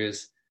for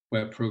areas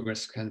where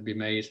progress can be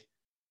made,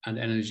 and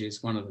energy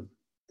is one of them.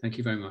 Thank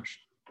you very much.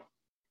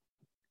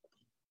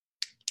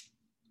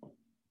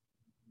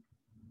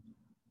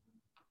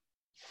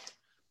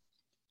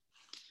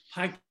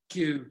 Thank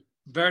you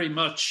very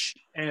much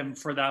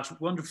for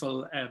that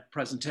wonderful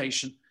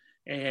presentation,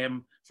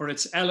 for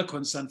its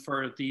eloquence, and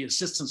for the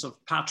assistance of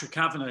Patrick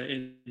Kavanagh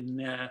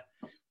in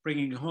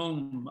bringing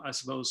home, I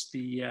suppose,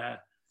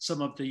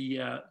 some of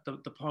the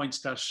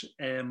points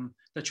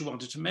that you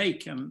wanted to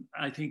make. And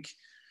I think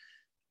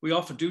we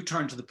often do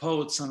turn to the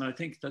poets, and I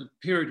think the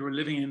period we're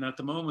living in at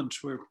the moment,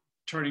 we're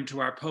turning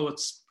to our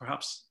poets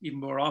perhaps even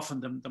more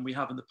often than we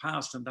have in the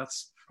past, and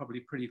that's probably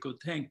a pretty good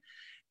thing.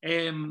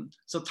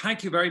 So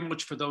thank you very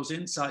much for those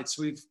insights.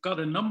 We've got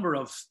a number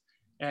of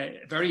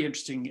very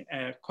interesting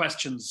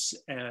questions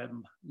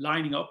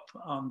lining up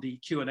on the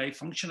Q&A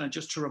function. And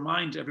just to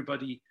remind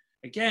everybody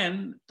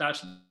again that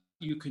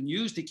you can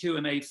use the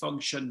Q&A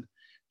function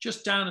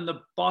just down in the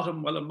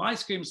bottom, well, on my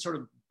screen, sort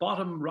of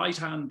bottom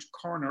right-hand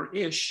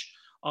corner-ish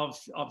of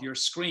your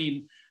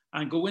screen,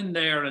 and go in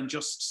there and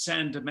just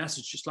send a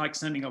message, just like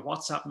sending a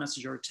WhatsApp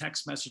message or a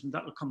text message, and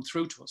that will come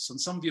through to us.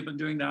 And some of you have been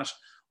doing that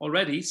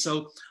already.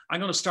 So I'm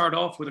going to start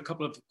off with a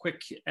couple of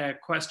quick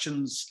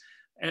questions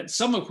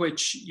some of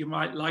which you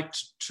might like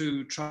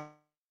to try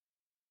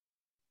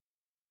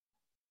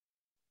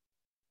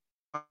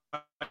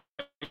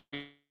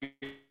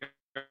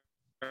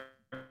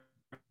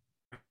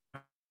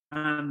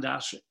and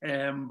that,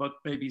 but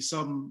maybe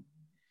some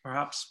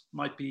perhaps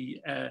might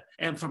be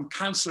from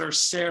Councillor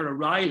Sarah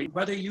Riley,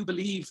 whether you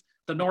believe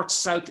the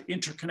North-South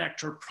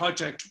Interconnector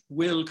project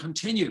will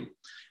continue.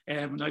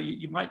 Now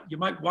you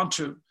might want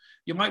to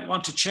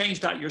change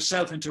that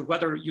yourself into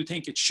whether you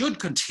think it should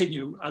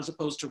continue as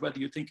opposed to whether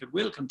you think it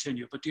will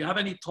continue. But do you have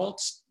any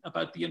thoughts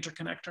about the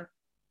interconnector?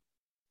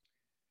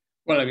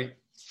 Well, I mean,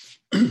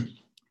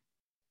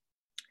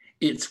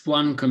 it's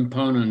one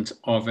component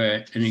of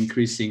an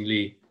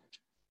increasingly,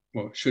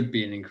 well, should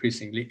be an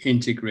increasingly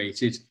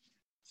integrated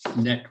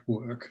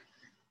network,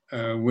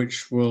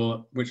 which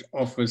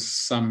offers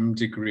some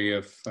degree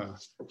of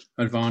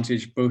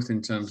advantage, both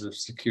in terms of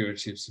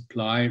security of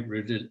supply,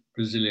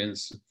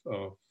 resilience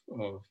of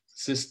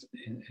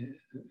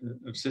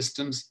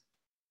systems,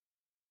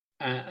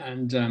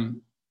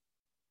 and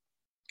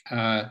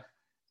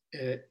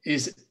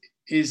is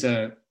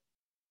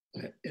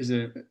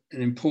an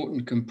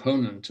important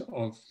component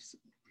of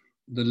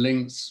the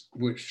links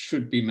which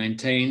should be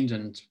maintained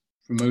and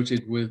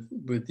promoted with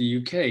the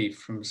UK,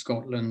 from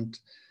Scotland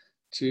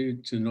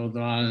to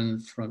Northern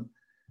Ireland,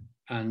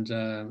 and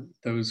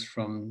those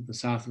from the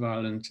south of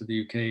Ireland to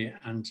the UK,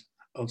 and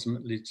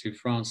ultimately to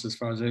France as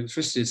far as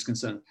electricity is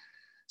concerned.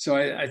 So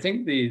I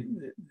think the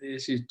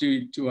issue,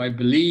 do I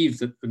believe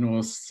that the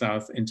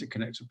North-South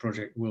Interconnector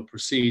project will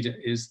proceed,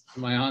 is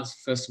my answer,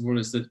 first of all,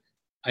 is that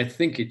I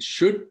think it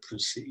should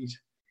proceed,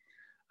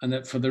 and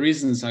that for the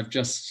reasons I've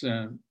just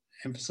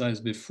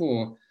emphasized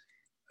before,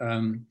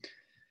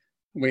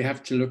 we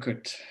have to look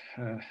at,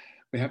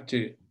 we have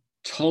to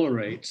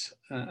tolerate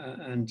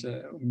and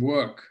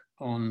work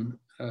on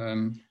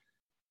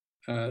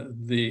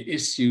the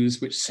issues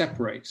which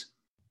separate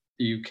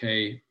the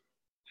UK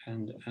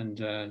and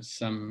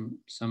some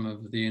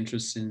of the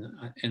interests in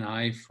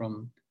I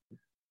from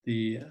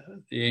the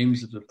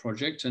aims of the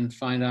project, and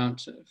find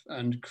out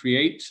and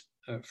create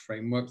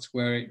frameworks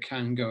where it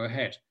can go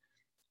ahead.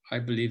 I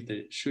believe that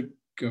it should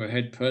go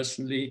ahead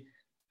personally.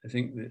 I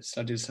think that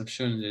studies have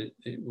shown that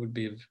it would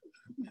be of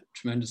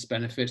tremendous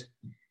benefit.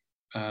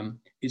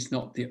 It's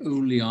not the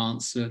only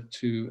answer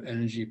to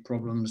energy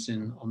problems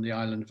on the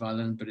island of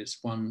Ireland, but it's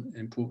one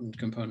important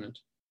component.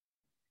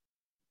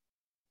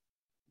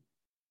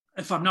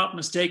 If I'm not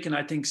mistaken,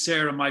 I think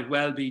Sarah might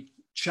well be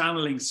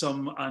channeling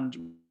some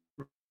and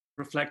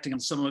reflecting on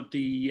some of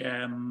the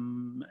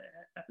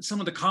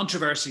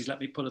controversies, let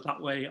me put it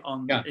that way,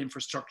 on the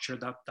infrastructure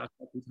that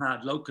we've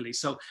had locally.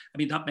 So, I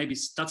mean,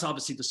 that's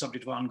obviously the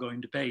subject of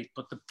ongoing debate,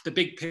 but the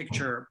big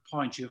picture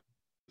point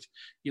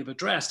you've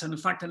addressed. And in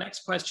fact, the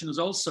next question is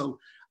also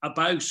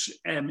about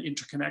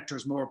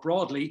interconnectors more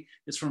broadly.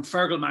 It's from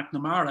Fergal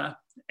McNamara,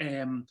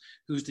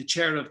 who's the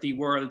chair of the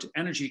World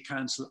Energy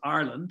Council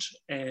Ireland.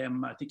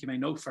 I think you may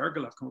know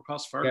Fergal. I've come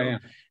across Fergal,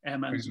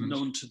 and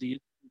known to the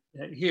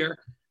here.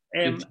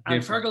 And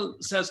Fergal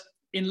says,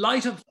 in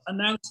light of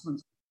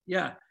announcements,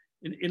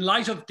 in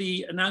light of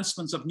the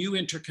announcements of new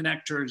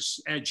interconnectors,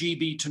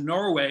 GB to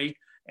Norway,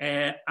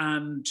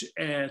 and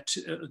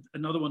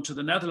another one to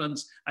the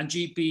Netherlands, and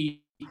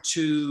GB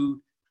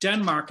to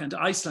Denmark and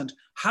Iceland,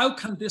 how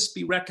can this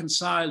be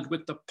reconciled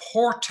with the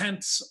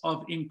portents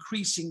of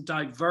increasing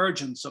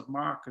divergence of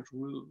market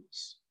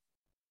rules?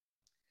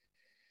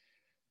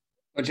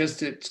 Well,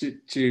 just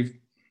to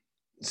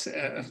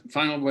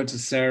final word to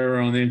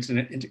Sarah on the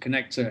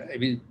interconnector. I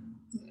mean,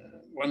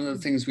 one of the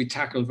things we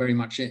tackle very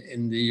much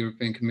in the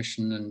European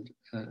Commission,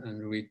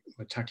 and we're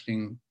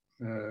tackling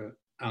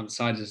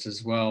outside it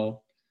as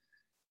well,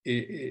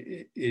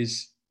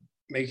 is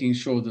making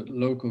sure that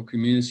local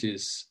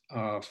communities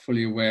are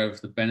fully aware of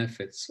the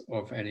benefits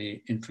of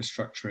any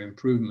infrastructure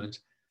improvement,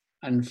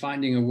 and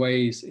finding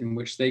ways in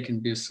which they can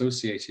be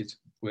associated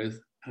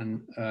with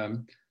and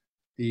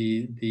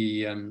the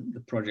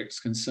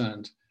projects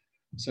concerned.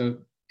 So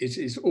it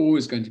is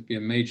always going to be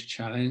a major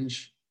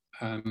challenge,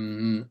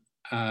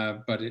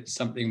 but it's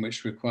something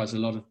which requires a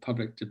lot of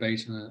public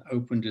debate and an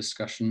open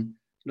discussion,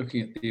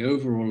 looking at the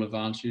overall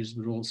advantages,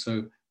 but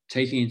also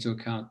taking into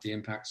account the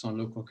impacts on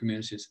local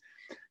communities.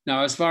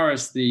 Now, as far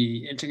as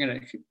the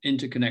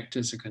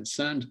interconnectors are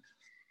concerned,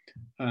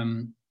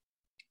 I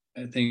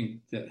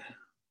think that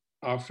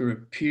after a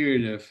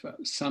period of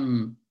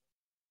some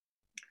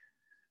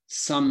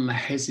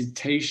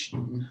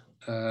hesitation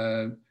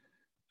in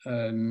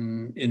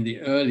the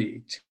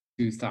early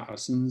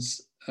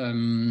 2000s,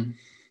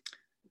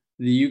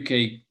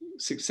 the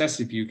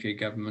successive UK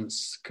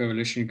governments,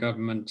 coalition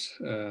government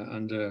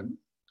under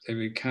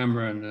David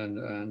Cameron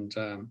and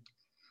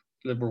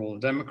Liberal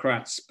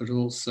Democrats, but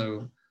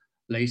also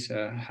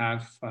later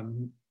have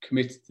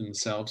committed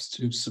themselves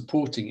to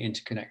supporting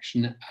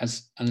interconnection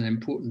as an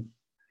important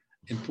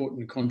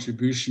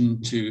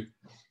contribution to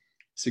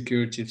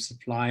security of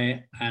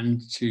supply and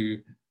to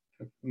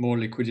more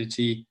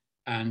liquidity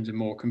and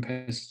more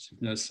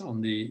competitiveness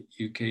on the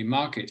UK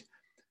market.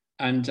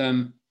 And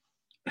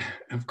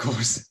of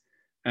course,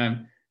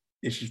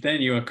 if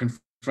then you are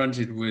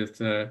confronted with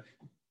the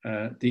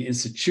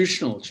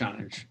institutional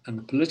challenge and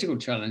the political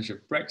challenge of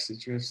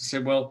Brexit, you have to say,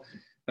 well,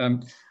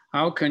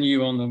 how can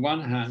you, on the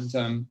one hand,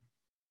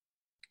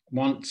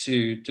 want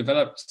to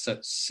develop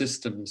such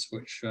systems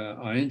which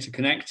are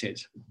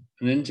interconnected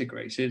and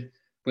integrated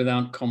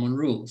without common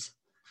rules?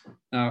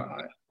 Now,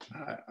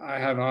 I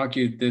have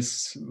argued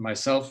this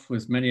myself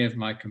with many of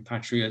my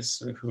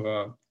compatriots who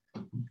are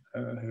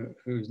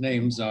whose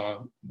names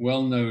are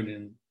well known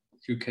in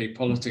UK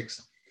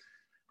politics,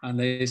 and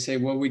they say,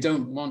 well, we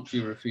don't want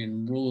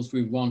European rules,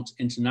 we want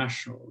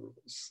international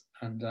rules.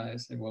 And I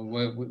say, well,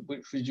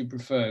 which would you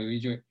prefer?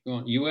 You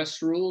want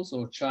US rules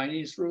or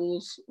Chinese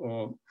rules,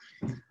 or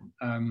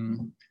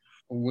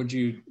would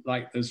you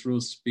like those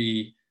rules to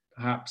be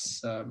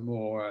perhaps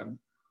more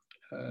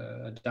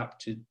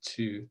adapted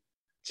to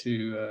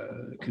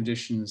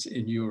conditions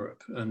in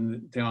Europe?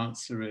 And the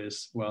answer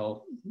is,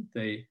 well,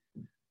 there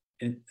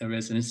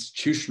is an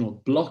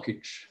institutional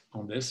blockage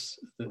on this,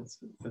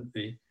 that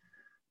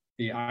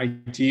the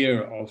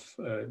idea of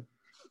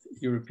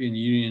European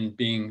Union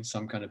being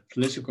some kind of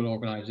political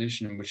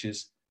organization which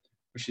is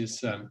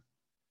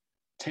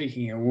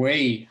taking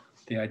away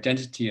the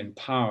identity and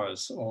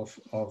powers of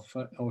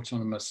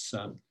autonomous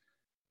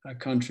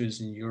countries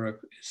in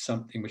Europe is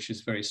something which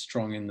is very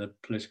strong in the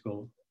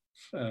political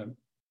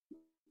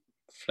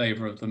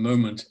flavor of the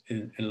moment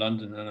in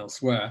London and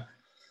elsewhere.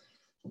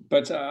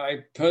 But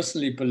I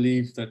personally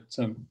believe that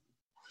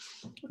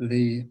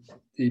the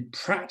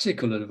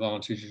practical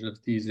advantages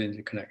of these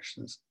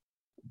interconnections,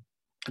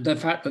 the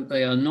fact that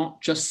they are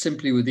not just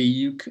simply with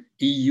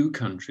EU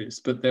countries,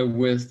 but they're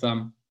with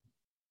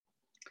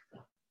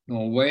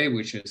Norway,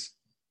 which is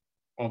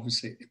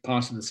obviously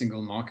part of the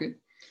single market.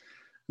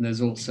 And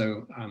there's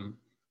also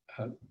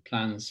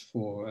plans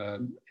for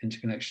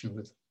interconnection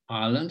with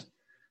Ireland.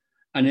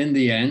 And in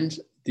the end,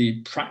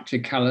 the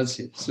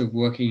practicalities of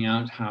working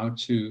out how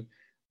to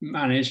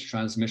manage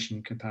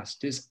transmission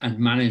capacities and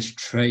manage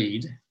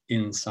trade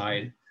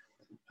inside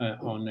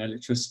on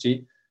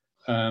electricity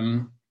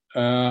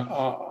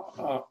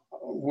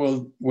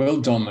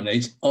will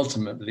dominate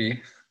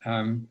ultimately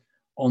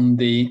on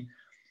the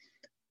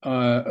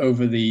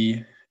over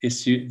the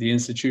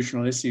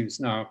institutional issues.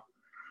 Now,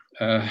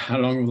 how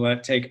long will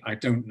that take? I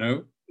don't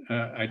know.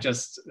 I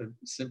just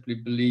simply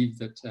believe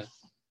that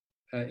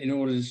in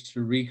order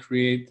to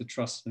recreate the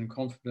trust and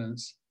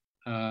confidence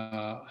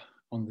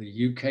on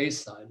the UK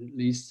side, at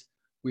least,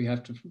 we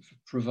have to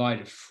provide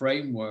a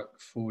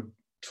framework for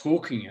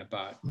talking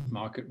about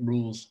market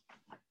rules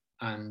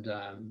and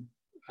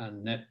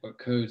network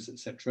codes,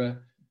 etc.,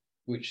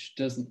 which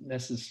doesn't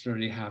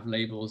necessarily have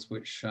labels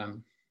which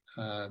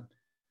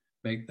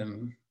make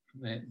them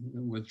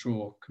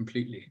withdraw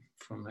completely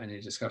from any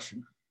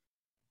discussion.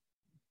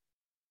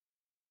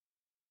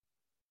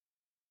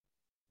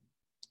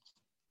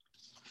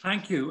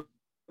 Thank you.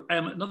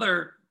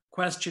 Another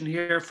question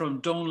here from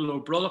Donal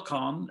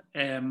O'Brolacon,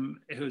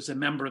 who's a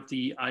member of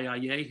the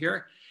IIEA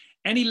here.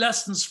 Any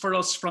lessons for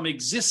us from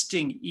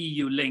existing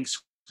EU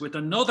links with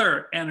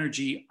another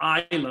energy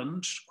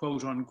island,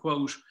 quote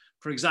unquote,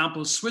 for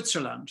example,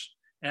 Switzerland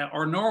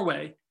or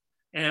Norway,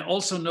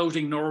 also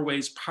noting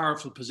Norway's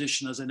powerful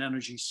position as an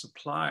energy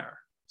supplier?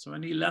 So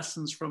any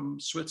lessons from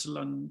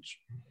Switzerland,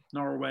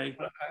 Norway?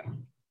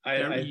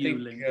 I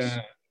think,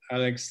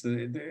 Alex,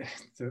 the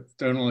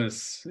Donal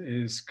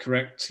is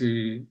correct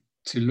to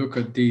look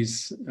at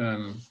these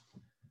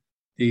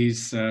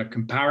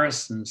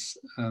comparisons.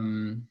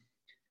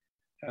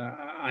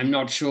 I'm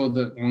not sure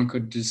that one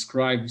could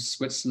describe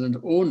Switzerland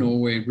or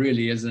Norway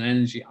really as an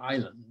energy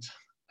island,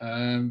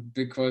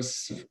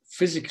 because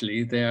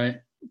physically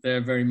they're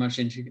very much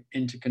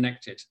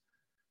interconnected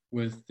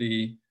with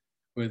the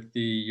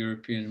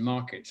European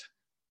market.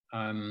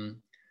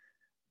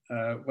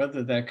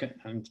 Whether they're,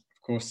 and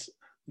of course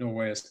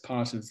Norway as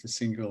part of the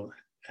single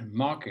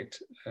market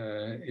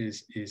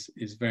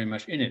is very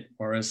much in it,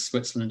 whereas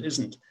Switzerland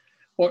isn't.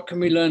 What can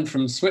we learn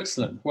from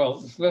Switzerland? Well,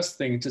 the first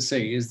thing to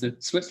say is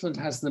that Switzerland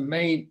has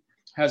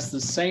the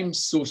same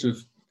sort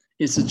of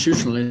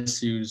institutional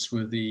issues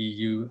with the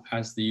EU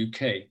as the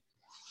UK,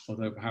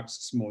 although perhaps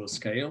a smaller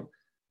scale,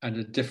 and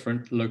a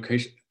different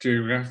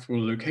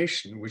geographical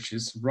location, which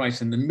is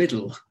right in the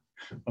middle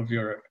of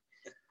Europe.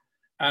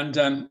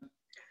 And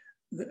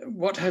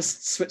what has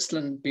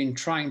Switzerland been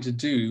trying to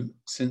do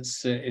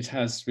since it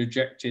has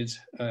rejected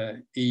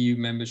EU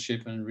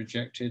membership and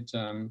rejected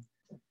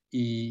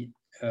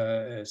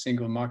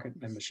single market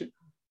membership?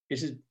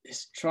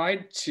 It's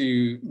tried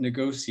to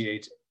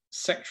negotiate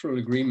sectoral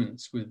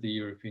agreements with the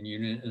European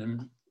Union in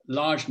a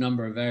large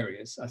number of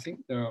areas. I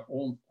think there are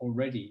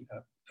already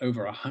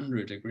over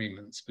 100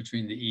 agreements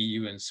between the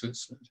EU and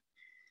Switzerland.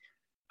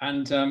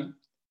 And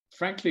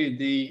frankly,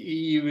 the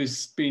EU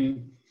has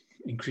been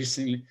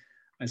increasingly,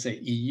 I say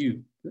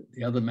EU,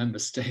 the other member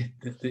state,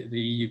 the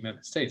EU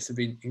member states have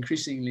been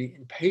increasingly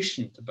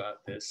impatient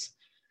about this,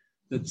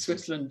 that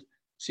Switzerland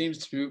seems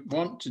to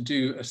want to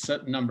do a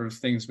certain number of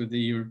things with the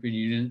European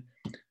Union,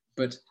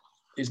 but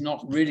is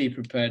not really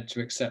prepared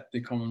to accept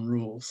the common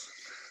rules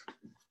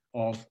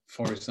of,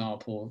 for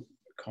example,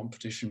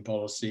 competition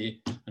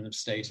policy and of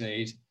state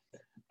aid.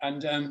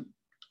 And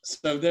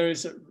so there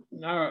is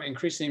now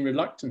increasing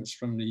reluctance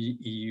from the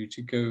EU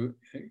to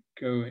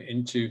go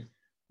into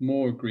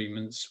more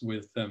agreements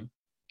with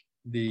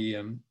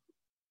the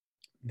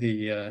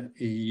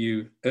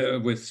EU,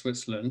 with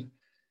Switzerland,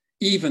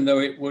 even though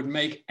it would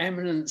make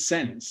eminent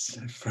sense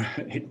for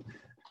it,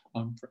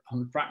 on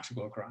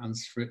practical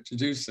grounds for it to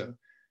do so.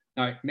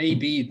 Now, it may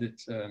be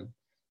that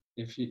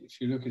if you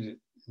look at it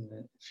in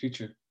the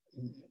future,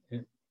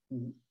 in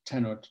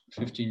 10 or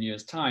 15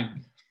 years'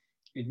 time,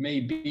 it may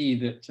be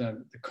that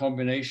the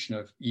combination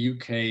of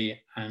UK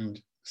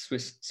and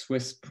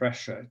Swiss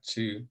pressure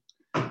to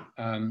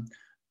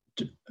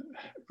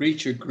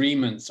reach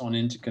agreements on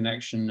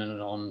interconnection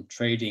and on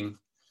trading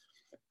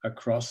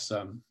across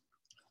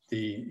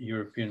the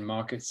European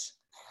markets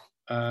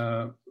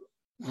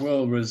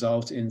will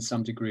result in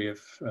some degree of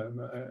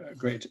a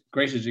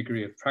greater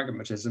degree of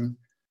pragmatism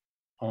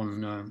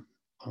on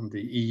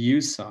the EU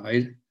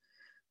side,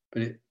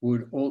 but it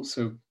would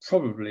also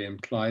probably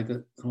imply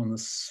that on the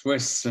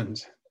Swiss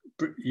and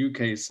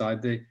UK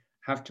side, they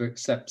have to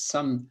accept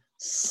some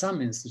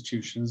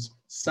institutions,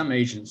 some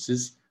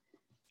agencies,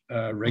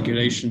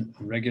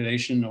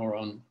 regulation or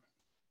on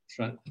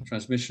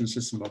transmission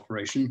system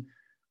operation,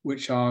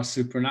 which are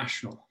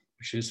supranational,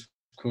 which is,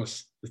 of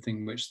course, the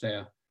thing which they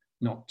are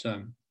not,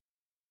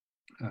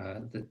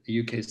 that the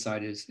UK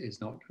side is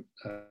not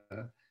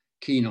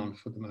keen on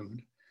for the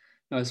moment.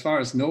 Now, as far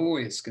as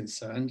Norway is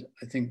concerned,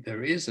 I think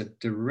there is a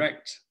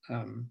direct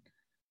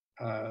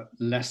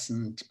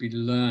lesson to be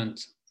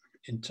learned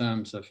in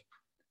terms of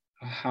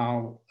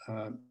how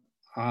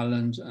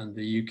Ireland and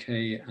the UK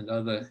and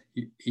other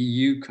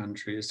EU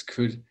countries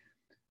could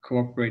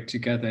cooperate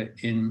together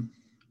in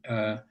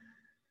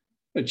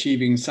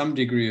achieving some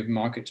degree of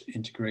market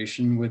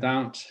integration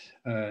without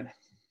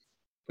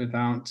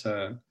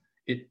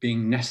it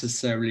being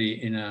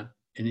necessarily in an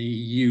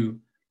EU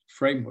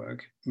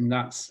framework. And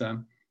that's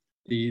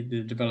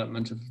the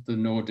development of the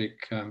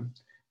Nordic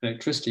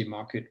electricity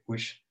market,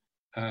 which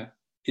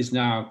is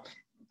now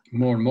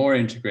more and more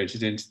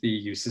integrated into the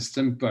EU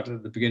system, but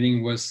at the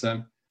beginning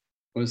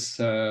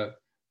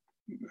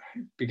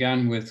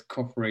began with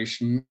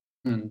cooperation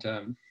and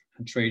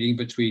trading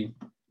between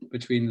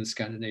the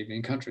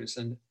Scandinavian countries.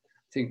 And I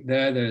think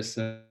there's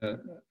an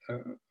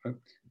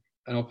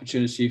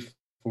opportunity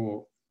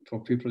for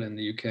people in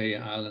the UK,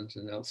 Ireland,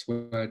 and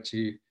elsewhere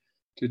to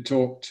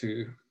talk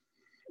to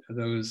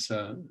those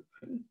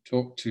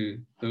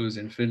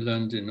in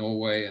Finland, in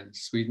Norway, and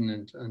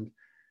Sweden, and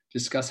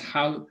discuss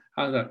how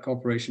that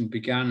cooperation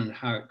began and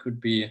how it could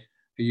be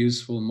a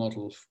useful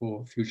model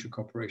for future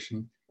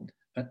cooperation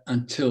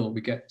until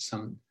we get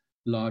some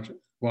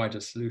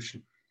wider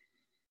solution.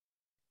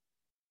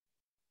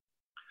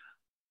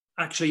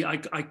 Actually,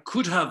 I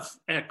could have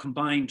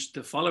combined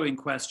the following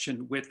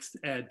question with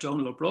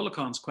Donal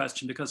O'Brolacon's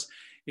question, because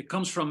it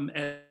comes from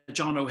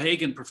John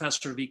O'Hagan,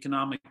 Professor of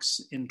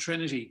Economics in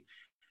Trinity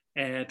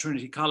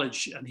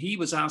College, and he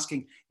was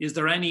asking, is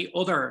there any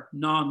other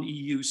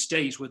non-EU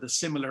state with a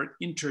similar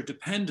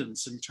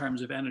interdependence in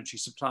terms of energy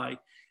supply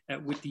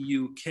with the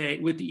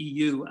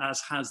EU as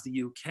has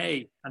the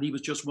UK? And he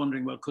was just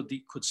wondering, well, could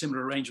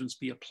similar arrangements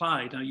be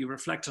applied? Now, you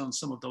reflected on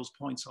some of those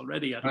points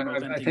already. I don't know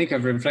if anything, I think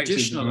I've reflected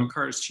additional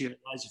occurs to you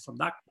arising from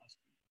that.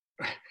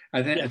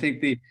 I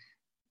think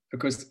of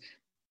course,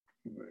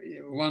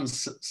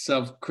 one's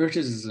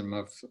self-criticism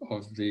of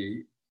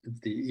the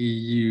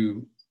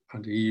EU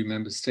and the EU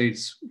member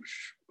states,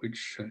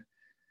 which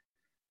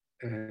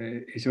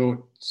it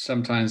ought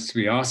sometimes to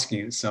be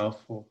asking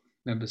itself, or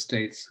member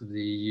states of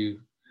the EU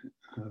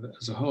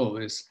as a whole,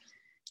 is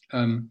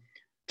to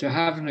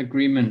have an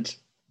agreement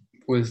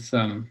with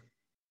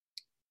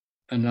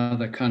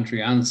another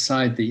country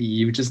outside the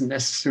EU doesn't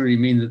necessarily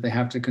mean that they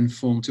have to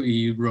conform to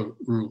EU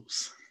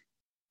rules.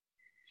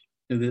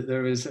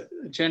 There is a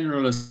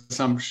general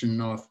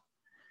assumption of,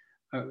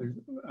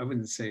 I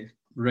wouldn't say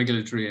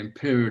regulatory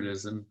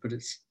imperialism, but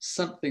it's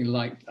something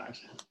like that,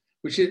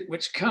 which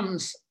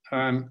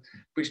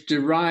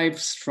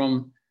derives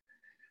from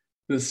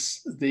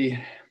the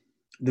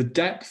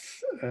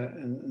depth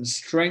and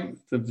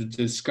strength of the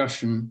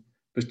discussion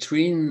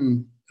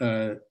between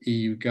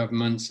EU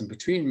governments and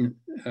between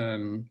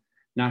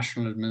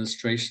national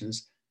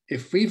administrations.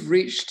 If we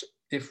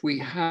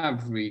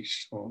have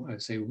reached, or I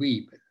say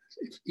we, but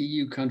if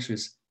EU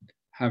countries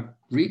have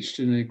reached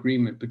an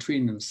agreement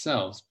between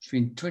themselves,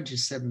 between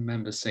 27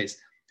 member states,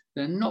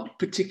 they're not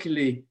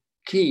particularly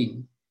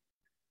keen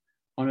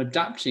on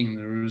adapting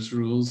those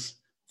rules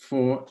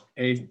for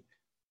a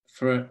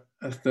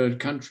third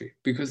country,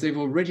 because they've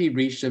already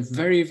reached a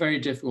very, very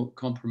difficult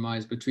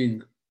compromise between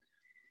them.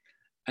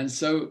 And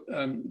so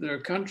there are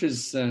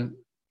countries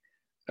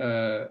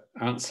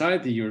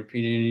outside the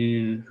European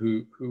Union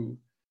who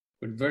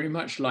would very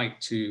much like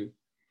to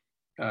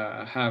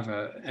have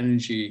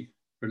energy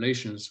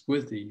relations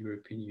with the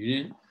European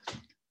Union,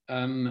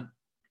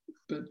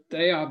 but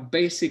they are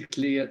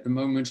basically at the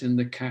moment in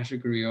the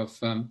category of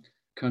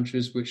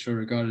countries which are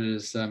regarded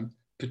as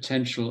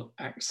potential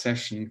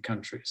accession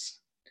countries.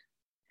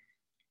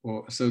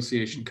 or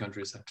association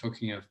countries. I'm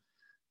talking of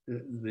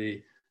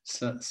the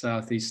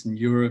southeastern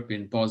Europe,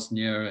 in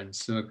Bosnia and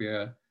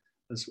Serbia,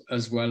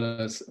 as well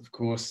as, of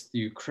course, the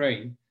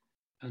Ukraine.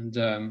 And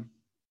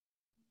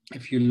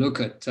if you look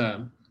at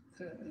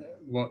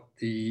what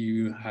the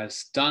EU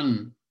has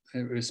done,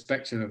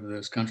 irrespective of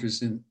those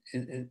countries in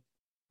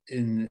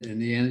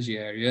the energy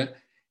area,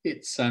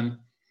 it's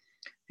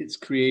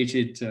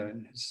created,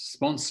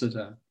 sponsored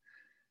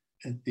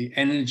the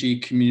energy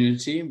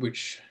community,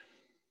 which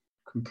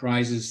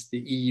comprises the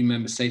EU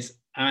member states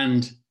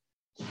and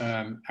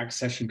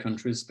accession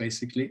countries,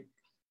 basically.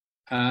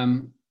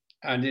 And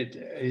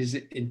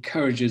it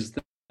encourages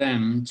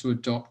them to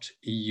adopt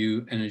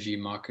EU energy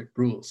market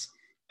rules.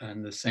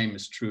 And the same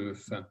is true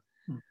of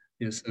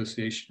the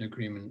association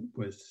agreement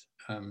with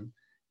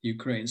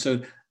Ukraine.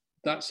 So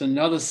that's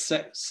another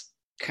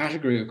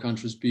category of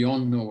countries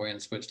beyond Norway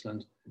and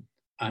Switzerland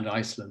and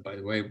Iceland, by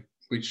the way,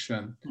 which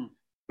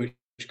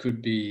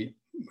could be,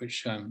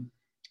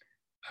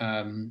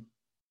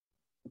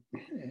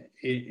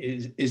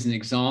 is an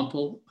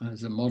example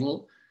as a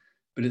model,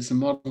 but it's a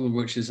model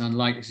which is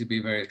unlikely to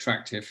be very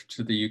attractive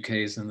to the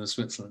UKs and the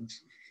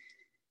Switzerlands.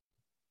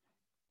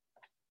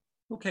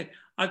 Okay,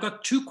 I've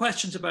got two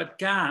questions about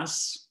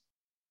gas.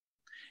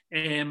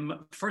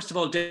 First of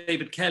all,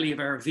 David Kelly of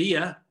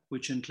Airvia,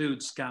 which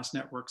includes Gas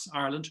Networks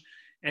Ireland.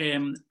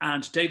 And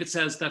David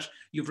says that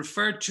you've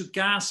referred to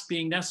gas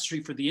being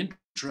necessary for the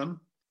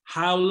interim.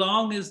 How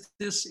long is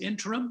this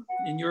interim,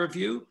 in your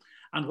view?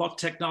 And what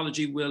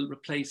technology will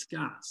replace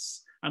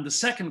gas? And the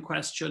second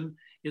question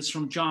is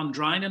from John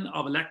Drynan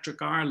of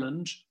Electric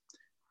Ireland.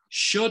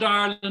 Should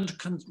Ireland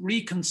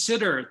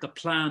reconsider the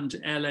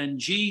planned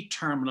LNG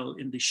terminal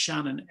in the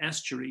Shannon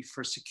estuary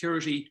for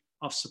security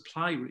of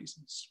supply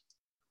reasons?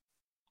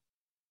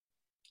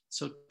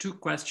 So two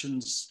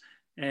questions.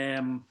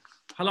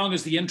 How long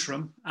is the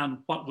interim and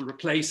what will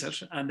replace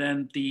it? And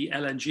then the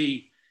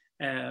LNG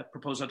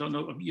proposal. I don't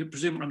know,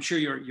 I'm sure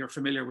you're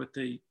familiar with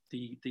the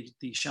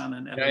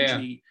Shannon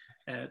LNG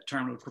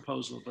terminal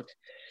proposal, but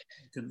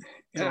you can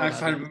I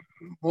find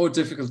more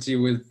difficulty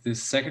with the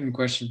second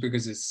question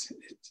because it's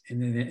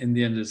in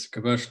the end it's a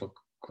commercial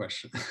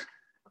question.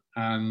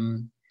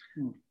 And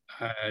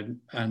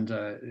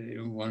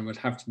one would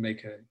have to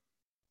make a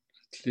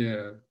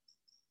clear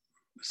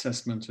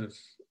assessment of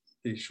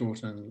the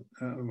short and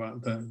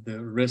the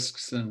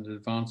risks and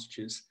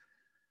advantages.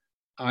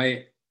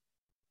 By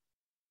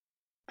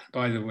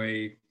the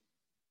way,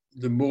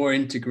 the more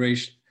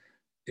integration,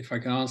 if I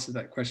can answer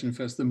that question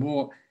first, the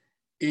more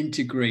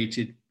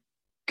integrated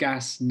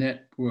gas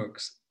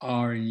networks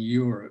are in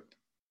Europe,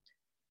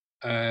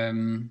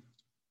 and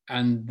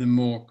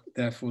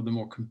therefore the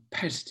more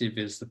competitive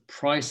is the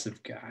price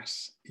of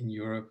gas in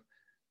Europe,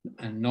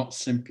 and not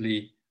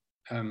simply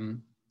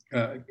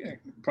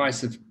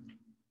price of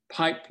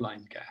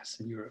pipeline gas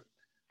in Europe,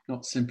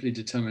 not simply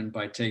determined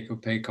by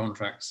take-or-pay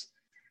contracts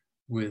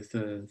with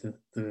the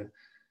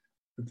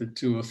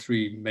two or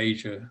three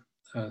major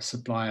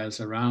suppliers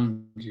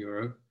around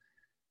Europe.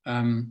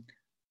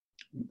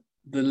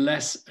 The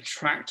less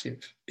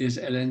attractive is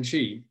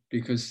LNG,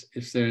 because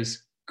if there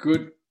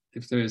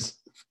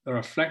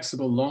are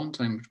flexible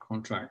long-term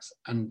contracts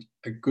and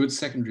a good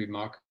secondary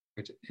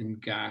market in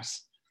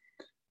gas,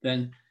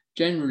 then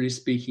generally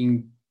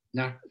speaking,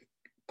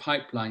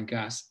 pipeline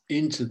gas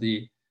into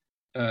the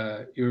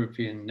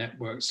European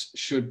networks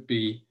should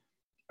be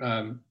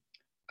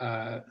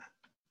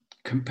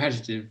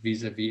competitive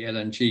vis-a-vis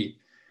LNG.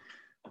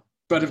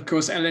 But of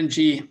course,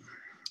 LNG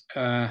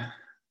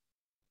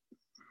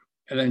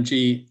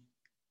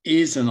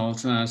is an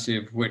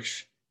alternative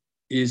which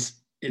is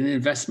an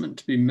investment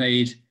to be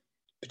made,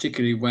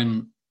 particularly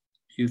when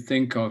you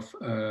think of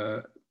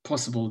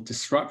possible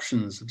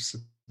disruptions of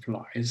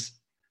supplies.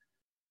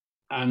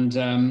 And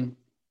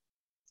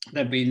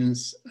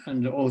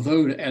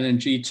although the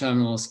LNG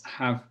terminals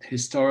have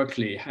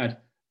historically had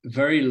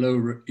very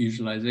low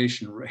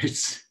utilization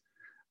rates,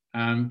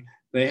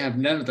 they have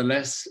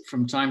nevertheless,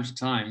 from time to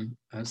time,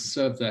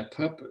 served their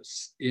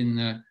purpose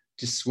in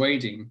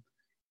dissuading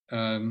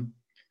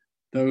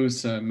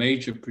those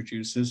major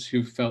producers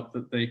who felt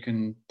that they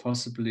can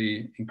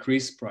possibly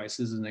increase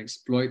prices and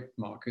exploit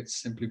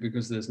markets simply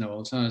because there's no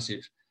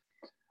alternative.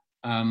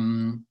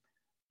 And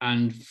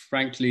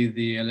frankly,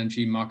 the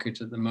LNG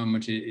market at the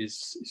moment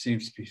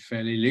seems to be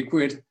fairly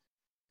liquid.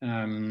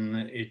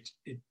 The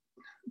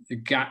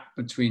gap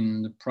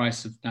between the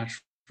price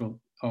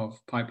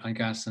of pipeline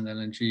gas and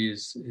LNG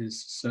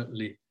is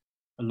certainly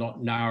a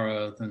lot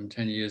narrower than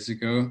 10 years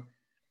ago.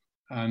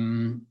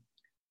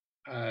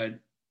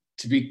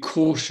 To be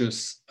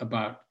cautious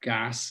about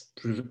gas,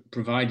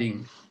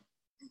 providing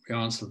we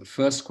answer the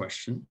first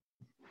question,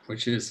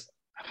 which is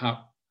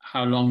how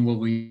long will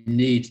we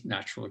need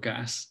natural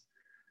gas?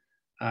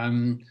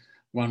 One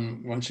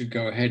should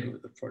go ahead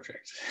with the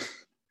project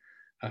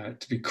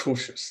to be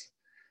cautious.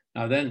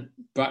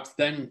 But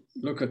then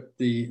look at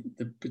the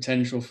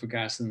potential for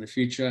gas in the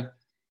future.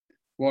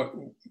 What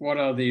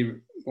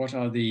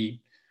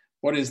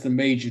is the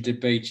major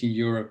debate in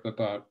Europe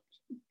about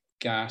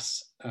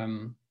gas?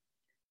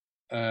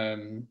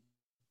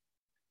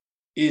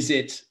 is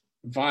it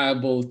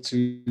viable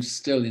to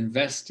still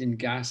invest in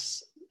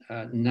gas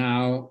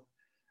now?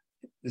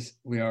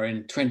 We are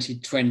in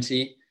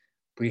 2020.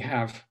 We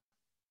have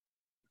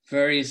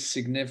very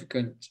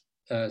significant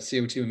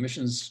CO2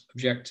 emissions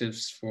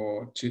objectives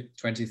for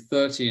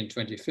 2030 and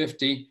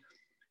 2050.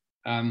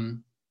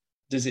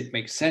 Does it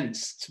make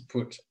sense to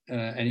put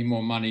any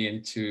more money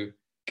into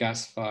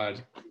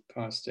gas-fired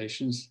power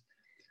stations?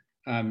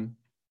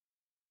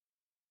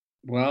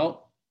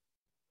 Well,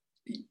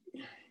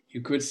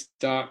 you could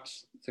start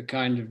the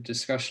kind of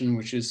discussion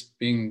which is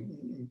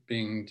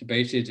being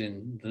debated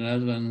in the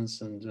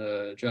Netherlands and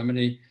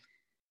Germany.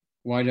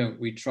 Why don't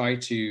we try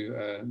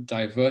to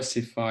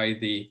diversify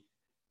the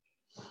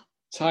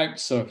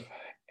types of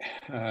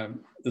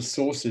the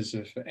sources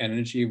of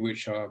energy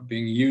which are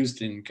being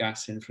used in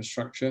gas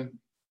infrastructure,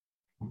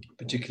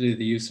 particularly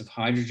the use of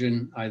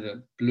hydrogen,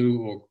 either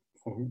blue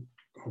or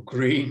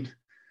green.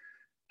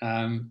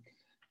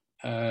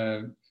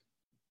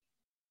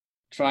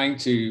 Trying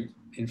to,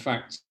 in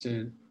fact,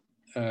 to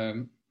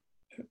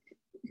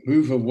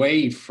move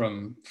away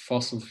from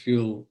fossil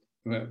fuel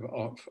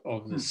of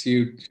the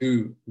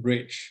CO2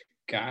 rich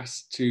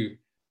gas to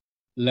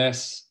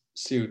less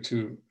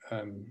CO2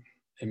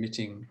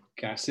 emitting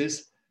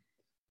gases,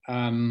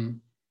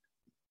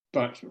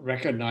 but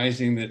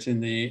recognizing that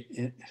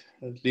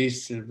at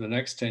least in the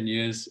next 10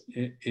 years,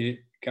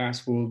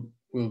 gas will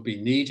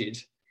be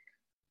needed,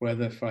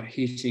 whether for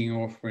heating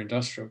or for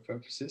industrial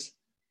purposes.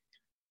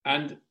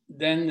 And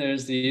then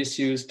there's the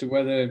issue as to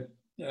whether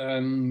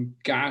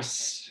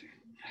gas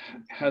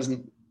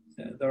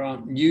there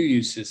aren't new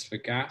uses for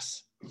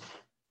gas,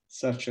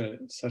 such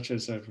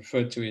as I've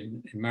referred to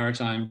in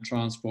maritime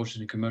transport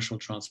and in commercial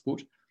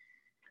transport.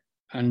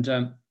 And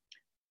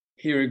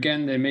here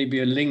again, there may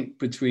be a link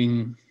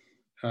between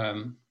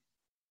the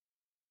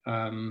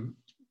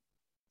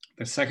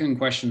second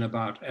question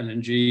about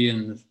LNG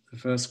and the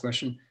first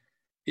question.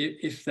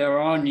 If there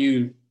are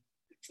new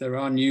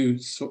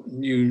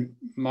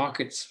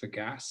markets for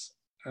gas,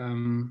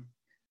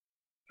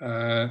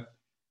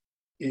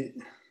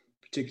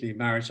 particularly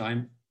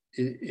maritime,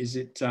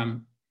 isn't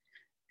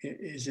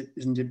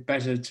it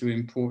better to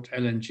import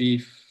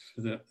LNG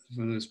for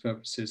those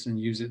purposes and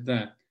use it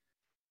there?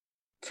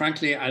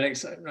 Frankly,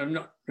 Alex, I've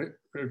not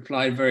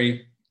replied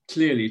very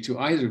clearly to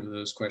either of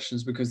those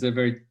questions because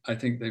I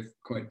think they're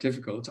quite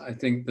difficult. I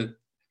think that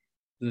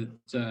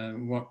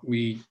what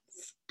we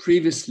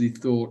previously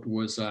thought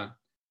was a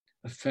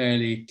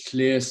fairly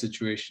clear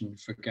situation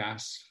for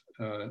gas,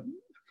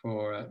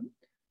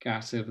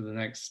 gas over the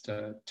next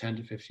 10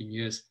 to 15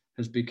 years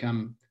has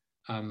become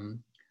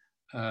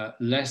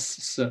less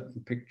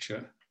certain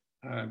picture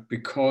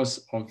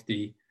because of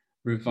the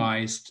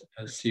revised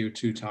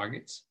CO2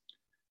 targets.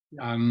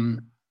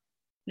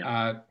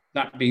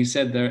 That being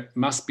said, there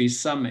must be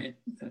some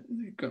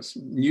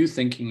new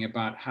thinking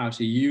about how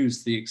to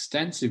use the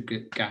extensive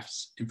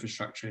gas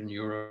infrastructure in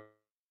Europe,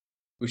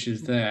 which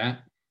is there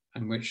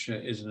and which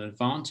is an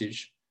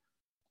advantage.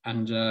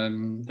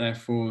 And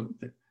therefore,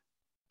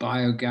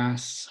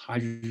 biogas,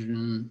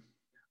 hydrogen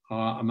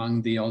are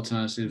among the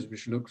alternatives we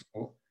should look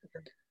for.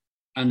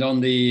 And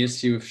on the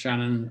issue of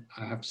Shannon,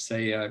 I have to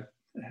say I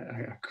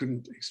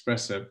couldn't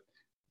express a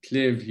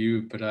clear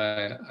view, but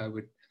I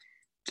would,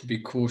 to be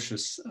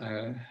cautious,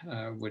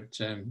 would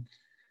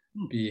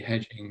be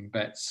hedging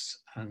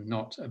bets and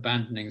not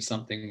abandoning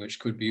something which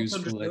could be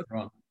useful later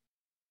on.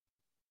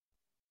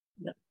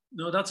 Yeah,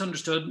 no, that's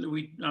understood.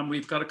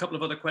 We've got a couple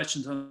of other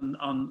questions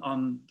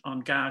on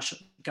gas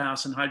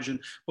and hydrogen,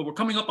 but we're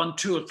coming up on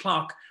 2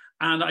 o'clock.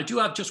 And I do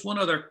have just one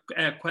other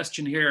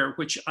question here,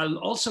 which I'll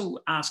also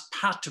ask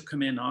Pat to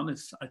come in on,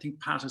 if I think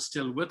Pat is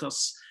still with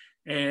us.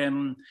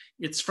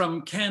 It's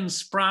from Ken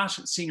Spratt,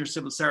 senior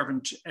civil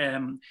servant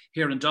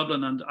here in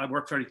Dublin, and I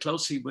worked very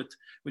closely with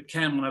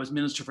Ken when I was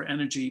Minister for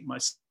Energy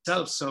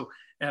myself. So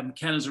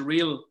Ken is a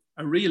real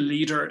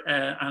leader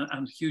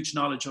and huge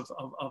knowledge of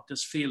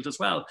this field as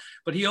well.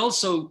 But he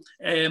also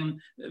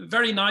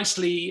very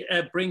nicely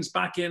brings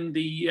back in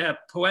the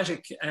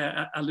poetic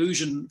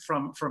allusion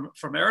from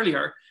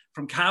earlier,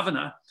 from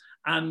Kavanagh.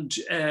 And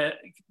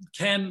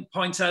Ken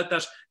points out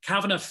that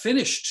Kavanagh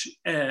finished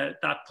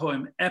that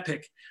poem,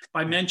 Epic,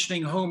 by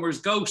mentioning Homer's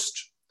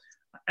ghost.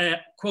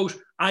 Quote,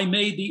 "I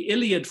made the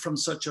Iliad from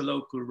such a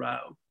local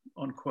row,"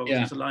 unquote.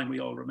 Yeah. It's a line we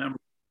all remember.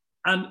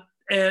 And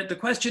the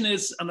question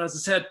is, and as I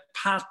said,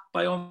 Pat,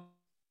 by all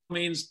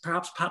means,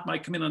 perhaps Pat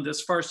might come in on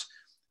this first.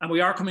 And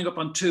we are coming up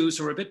on 2,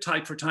 so we're a bit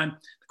tight for time.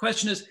 The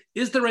question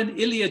is there an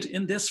Iliad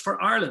in this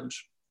for Ireland?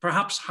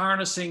 Perhaps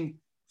harnessing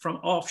from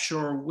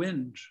offshore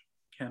wind,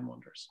 Ken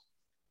wonders.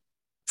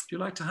 Do you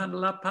like to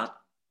handle that, Pat?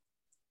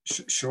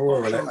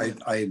 Sure. Well,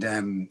 I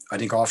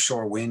think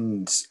offshore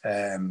wind,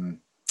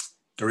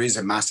 there is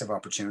a massive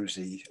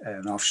opportunity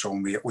in offshore.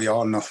 And we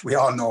all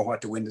know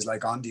what the wind is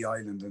like on the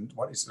island and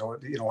what it's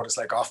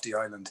like off the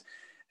island.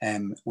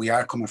 We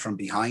are coming from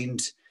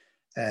behind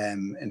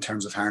in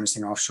terms of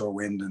harnessing offshore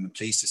wind, and I'm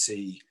pleased to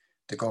see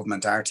the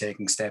government are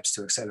taking steps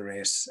to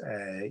accelerate,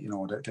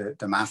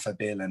 the MAFA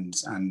bill, and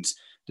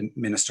the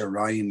Minister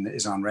Ryan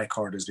is on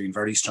record as being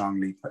very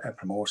strongly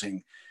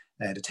promoting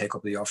the take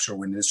up of the offshore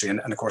wind industry. And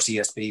of course,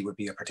 ESB would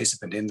be a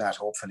participant in that,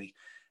 hopefully.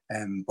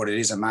 But it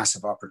is a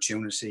massive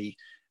opportunity.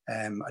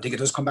 I think it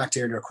does come back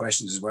to earlier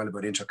questions as well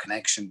about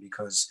interconnection,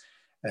 because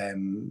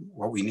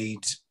what we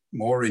need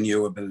more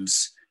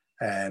renewables,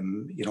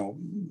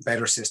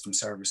 better system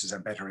services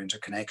and better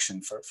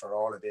interconnection for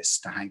all of this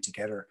to hang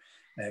together.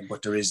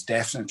 But there is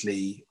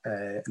definitely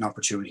an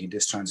opportunity in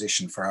this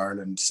transition for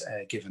Ireland,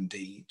 given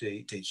the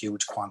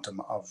huge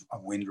quantum of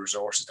wind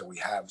resources that we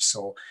have.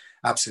 So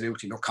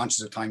absolutely, look,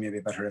 conscious of time, maybe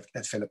better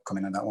let Philip come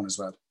in on that one as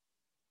well.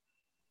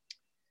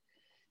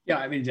 Yeah,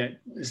 I mean,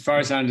 as far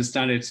as I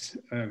understand it,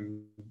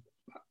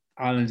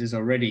 Ireland is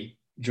already,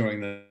 during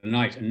the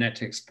night, a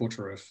net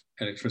exporter of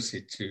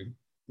electricity to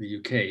the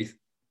UK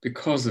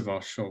because of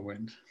offshore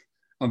wind,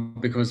 or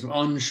because of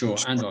onshore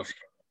and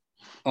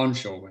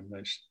onshore wind,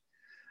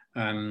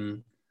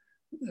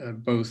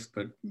 both,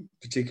 but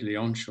particularly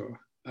onshore,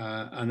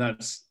 and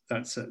that's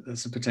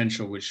a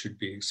potential which should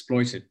be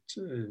exploited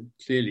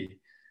clearly.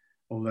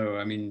 Although,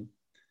 I mean,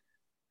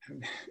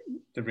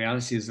 the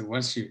reality is that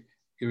once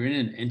you're in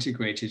an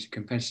integrated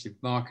competitive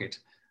market,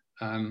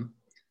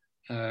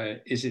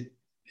 is it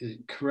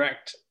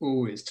correct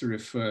always to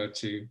refer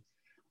to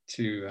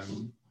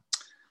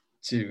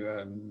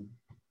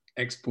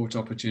export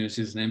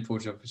opportunities and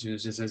import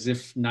opportunities as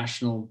if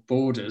national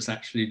borders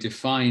actually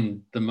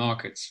define the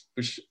markets,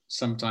 which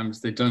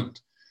sometimes they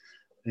don't?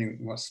 I think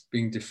what's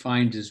being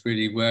defined is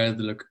really where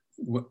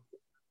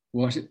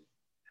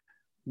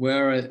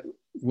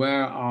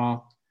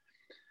are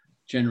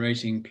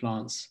generating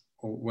plants,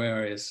 or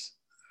where is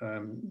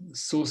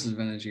sources of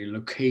energy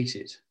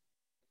located,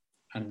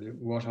 and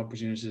what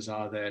opportunities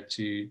are there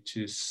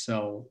to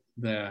sell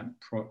their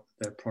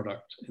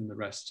product in the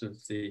rest of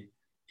the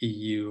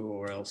EU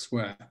or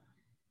elsewhere.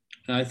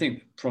 And I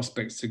think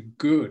prospects are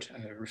good.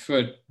 I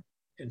referred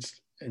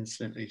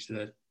incidentally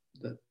to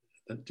the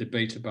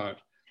debate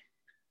about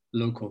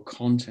local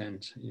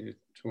content, to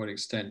what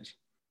extent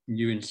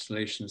new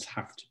installations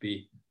have to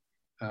be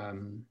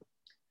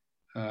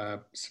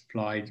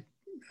supplied,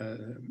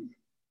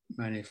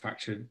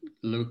 manufactured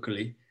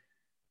locally.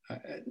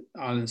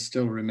 Ireland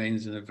still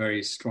remains in a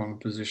very strong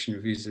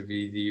position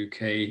vis-a-vis the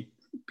UK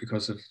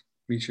because of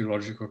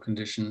meteorological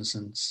conditions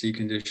and sea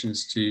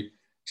conditions to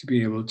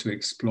be able to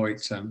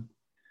exploit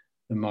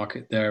the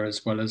market there,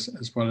 as well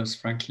as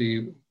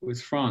frankly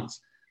with France.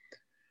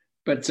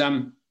 But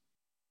I'm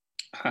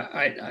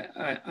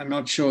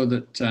not sure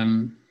that.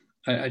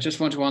 I just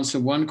want to answer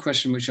one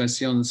question which I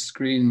see on the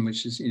screen,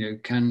 which is,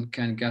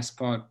 can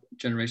gas-powered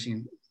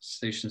generating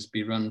stations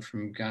be run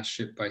from gas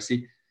shipped by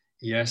sea?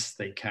 Yes,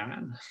 they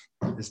can.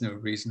 There's no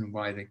reason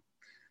why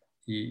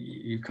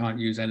you can't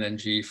use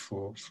LNG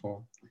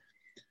for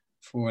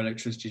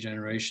electricity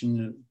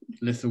generation.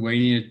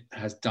 Lithuania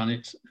has done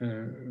it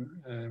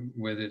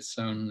with its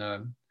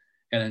own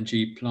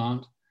LNG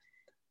plant.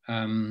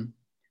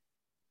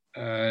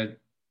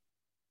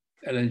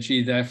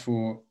 LNG,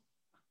 therefore,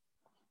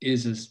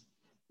 is a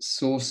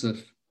source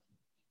as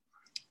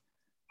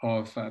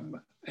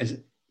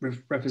it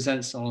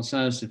represents an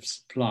alternative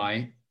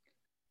supply,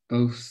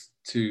 both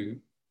to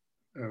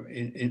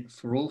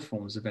for all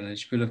forms of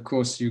energy. But of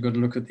course, you've got to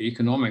look at the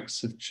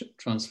economics of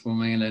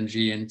transforming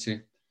LNG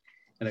into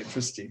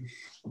electricity,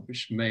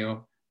 which may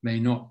or may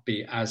not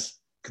be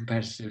as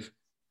competitive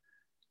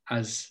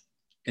as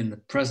in the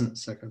present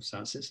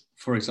circumstances,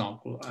 for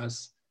example,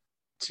 as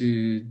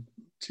to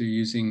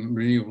using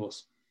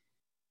renewables.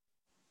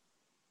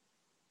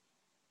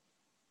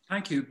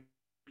 Thank you.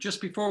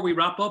 Just before we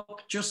wrap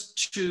up,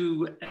 just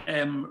to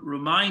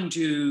remind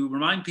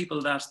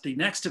people that the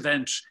next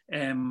event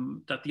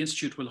that the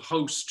Institute will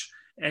host,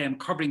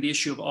 covering the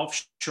issue of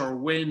offshore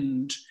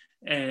wind,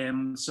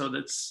 so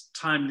that's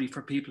timely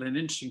for people and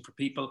interesting for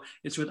people,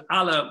 it's with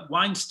Ala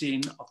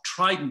Weinstein of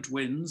Trident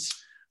Winds.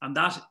 And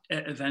that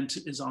event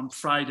is on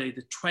Friday,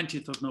 the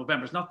 20th of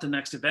November. It's not the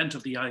next event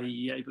of the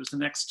IAEA, but it's the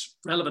next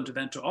relevant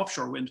event to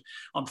offshore wind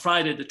on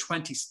Friday, the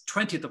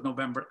 20th of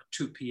November at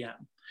 2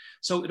 p.m.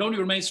 So it only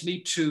remains for me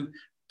to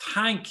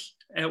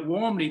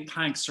warmly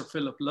thank Sir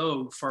Philip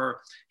Lowe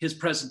for his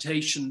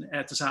presentation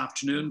this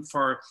afternoon,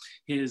 for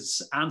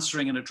his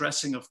answering and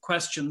addressing of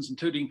questions,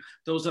 including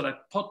those that I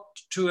put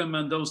to him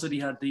and those that he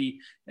had the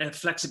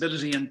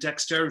flexibility and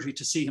dexterity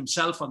to see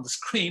himself on the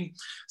screen.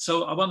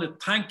 So I want to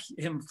thank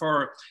him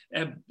for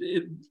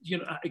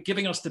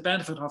giving us the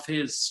benefit of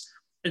his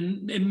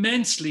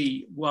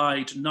immensely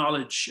wide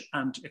knowledge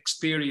and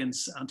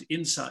experience and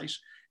insight.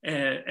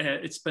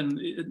 It's been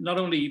not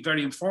only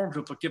very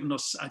informative, but given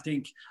us, I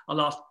think, a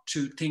lot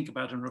to think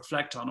about and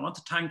reflect on. I want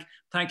to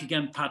thank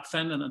again Pat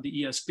Fenlon and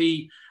the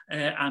ESB,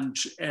 and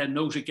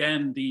note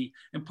again the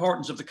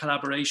importance of the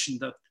collaboration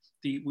that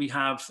we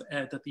have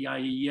that the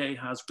IAEA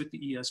has with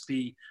the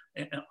ESB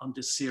on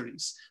this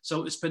series.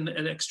 So it's been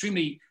an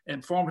extremely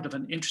informative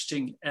and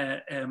interesting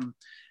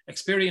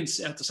experience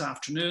this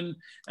afternoon.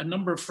 A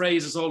number of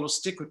phrases always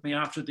stick with me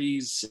after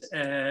these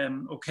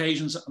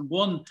occasions, and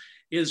one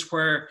is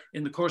where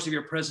in the course of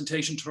your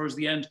presentation towards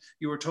the end,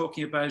 you were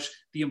talking about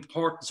the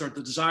importance or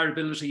the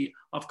desirability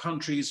of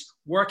countries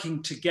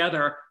working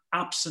together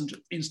absent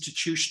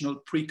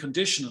institutional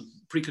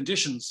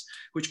preconditions,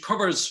 which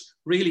covers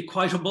really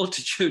quite a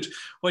multitude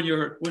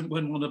when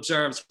one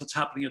observes what's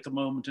happening at the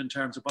moment in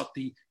terms of what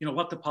the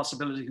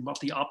possibility and what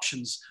the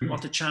options,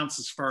 what the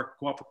chances for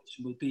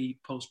cooperation will be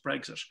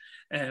post-Brexit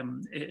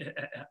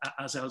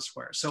as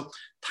elsewhere. So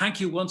thank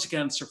you once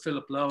again, Sir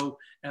Philip Lowe,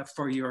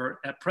 for your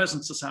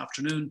presence this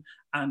afternoon,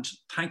 and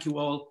thank you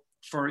all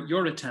for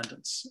your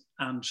attendance.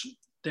 And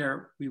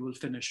there we will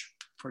finish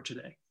for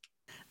today.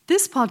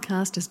 This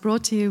podcast is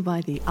brought to you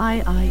by the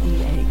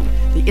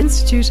IIEA, the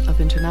Institute of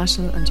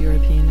International and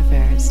European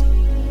Affairs.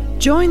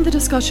 Join the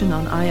discussion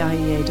on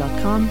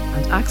IIEA.com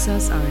and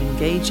access our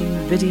engaging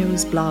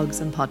videos,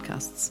 blogs and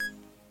podcasts.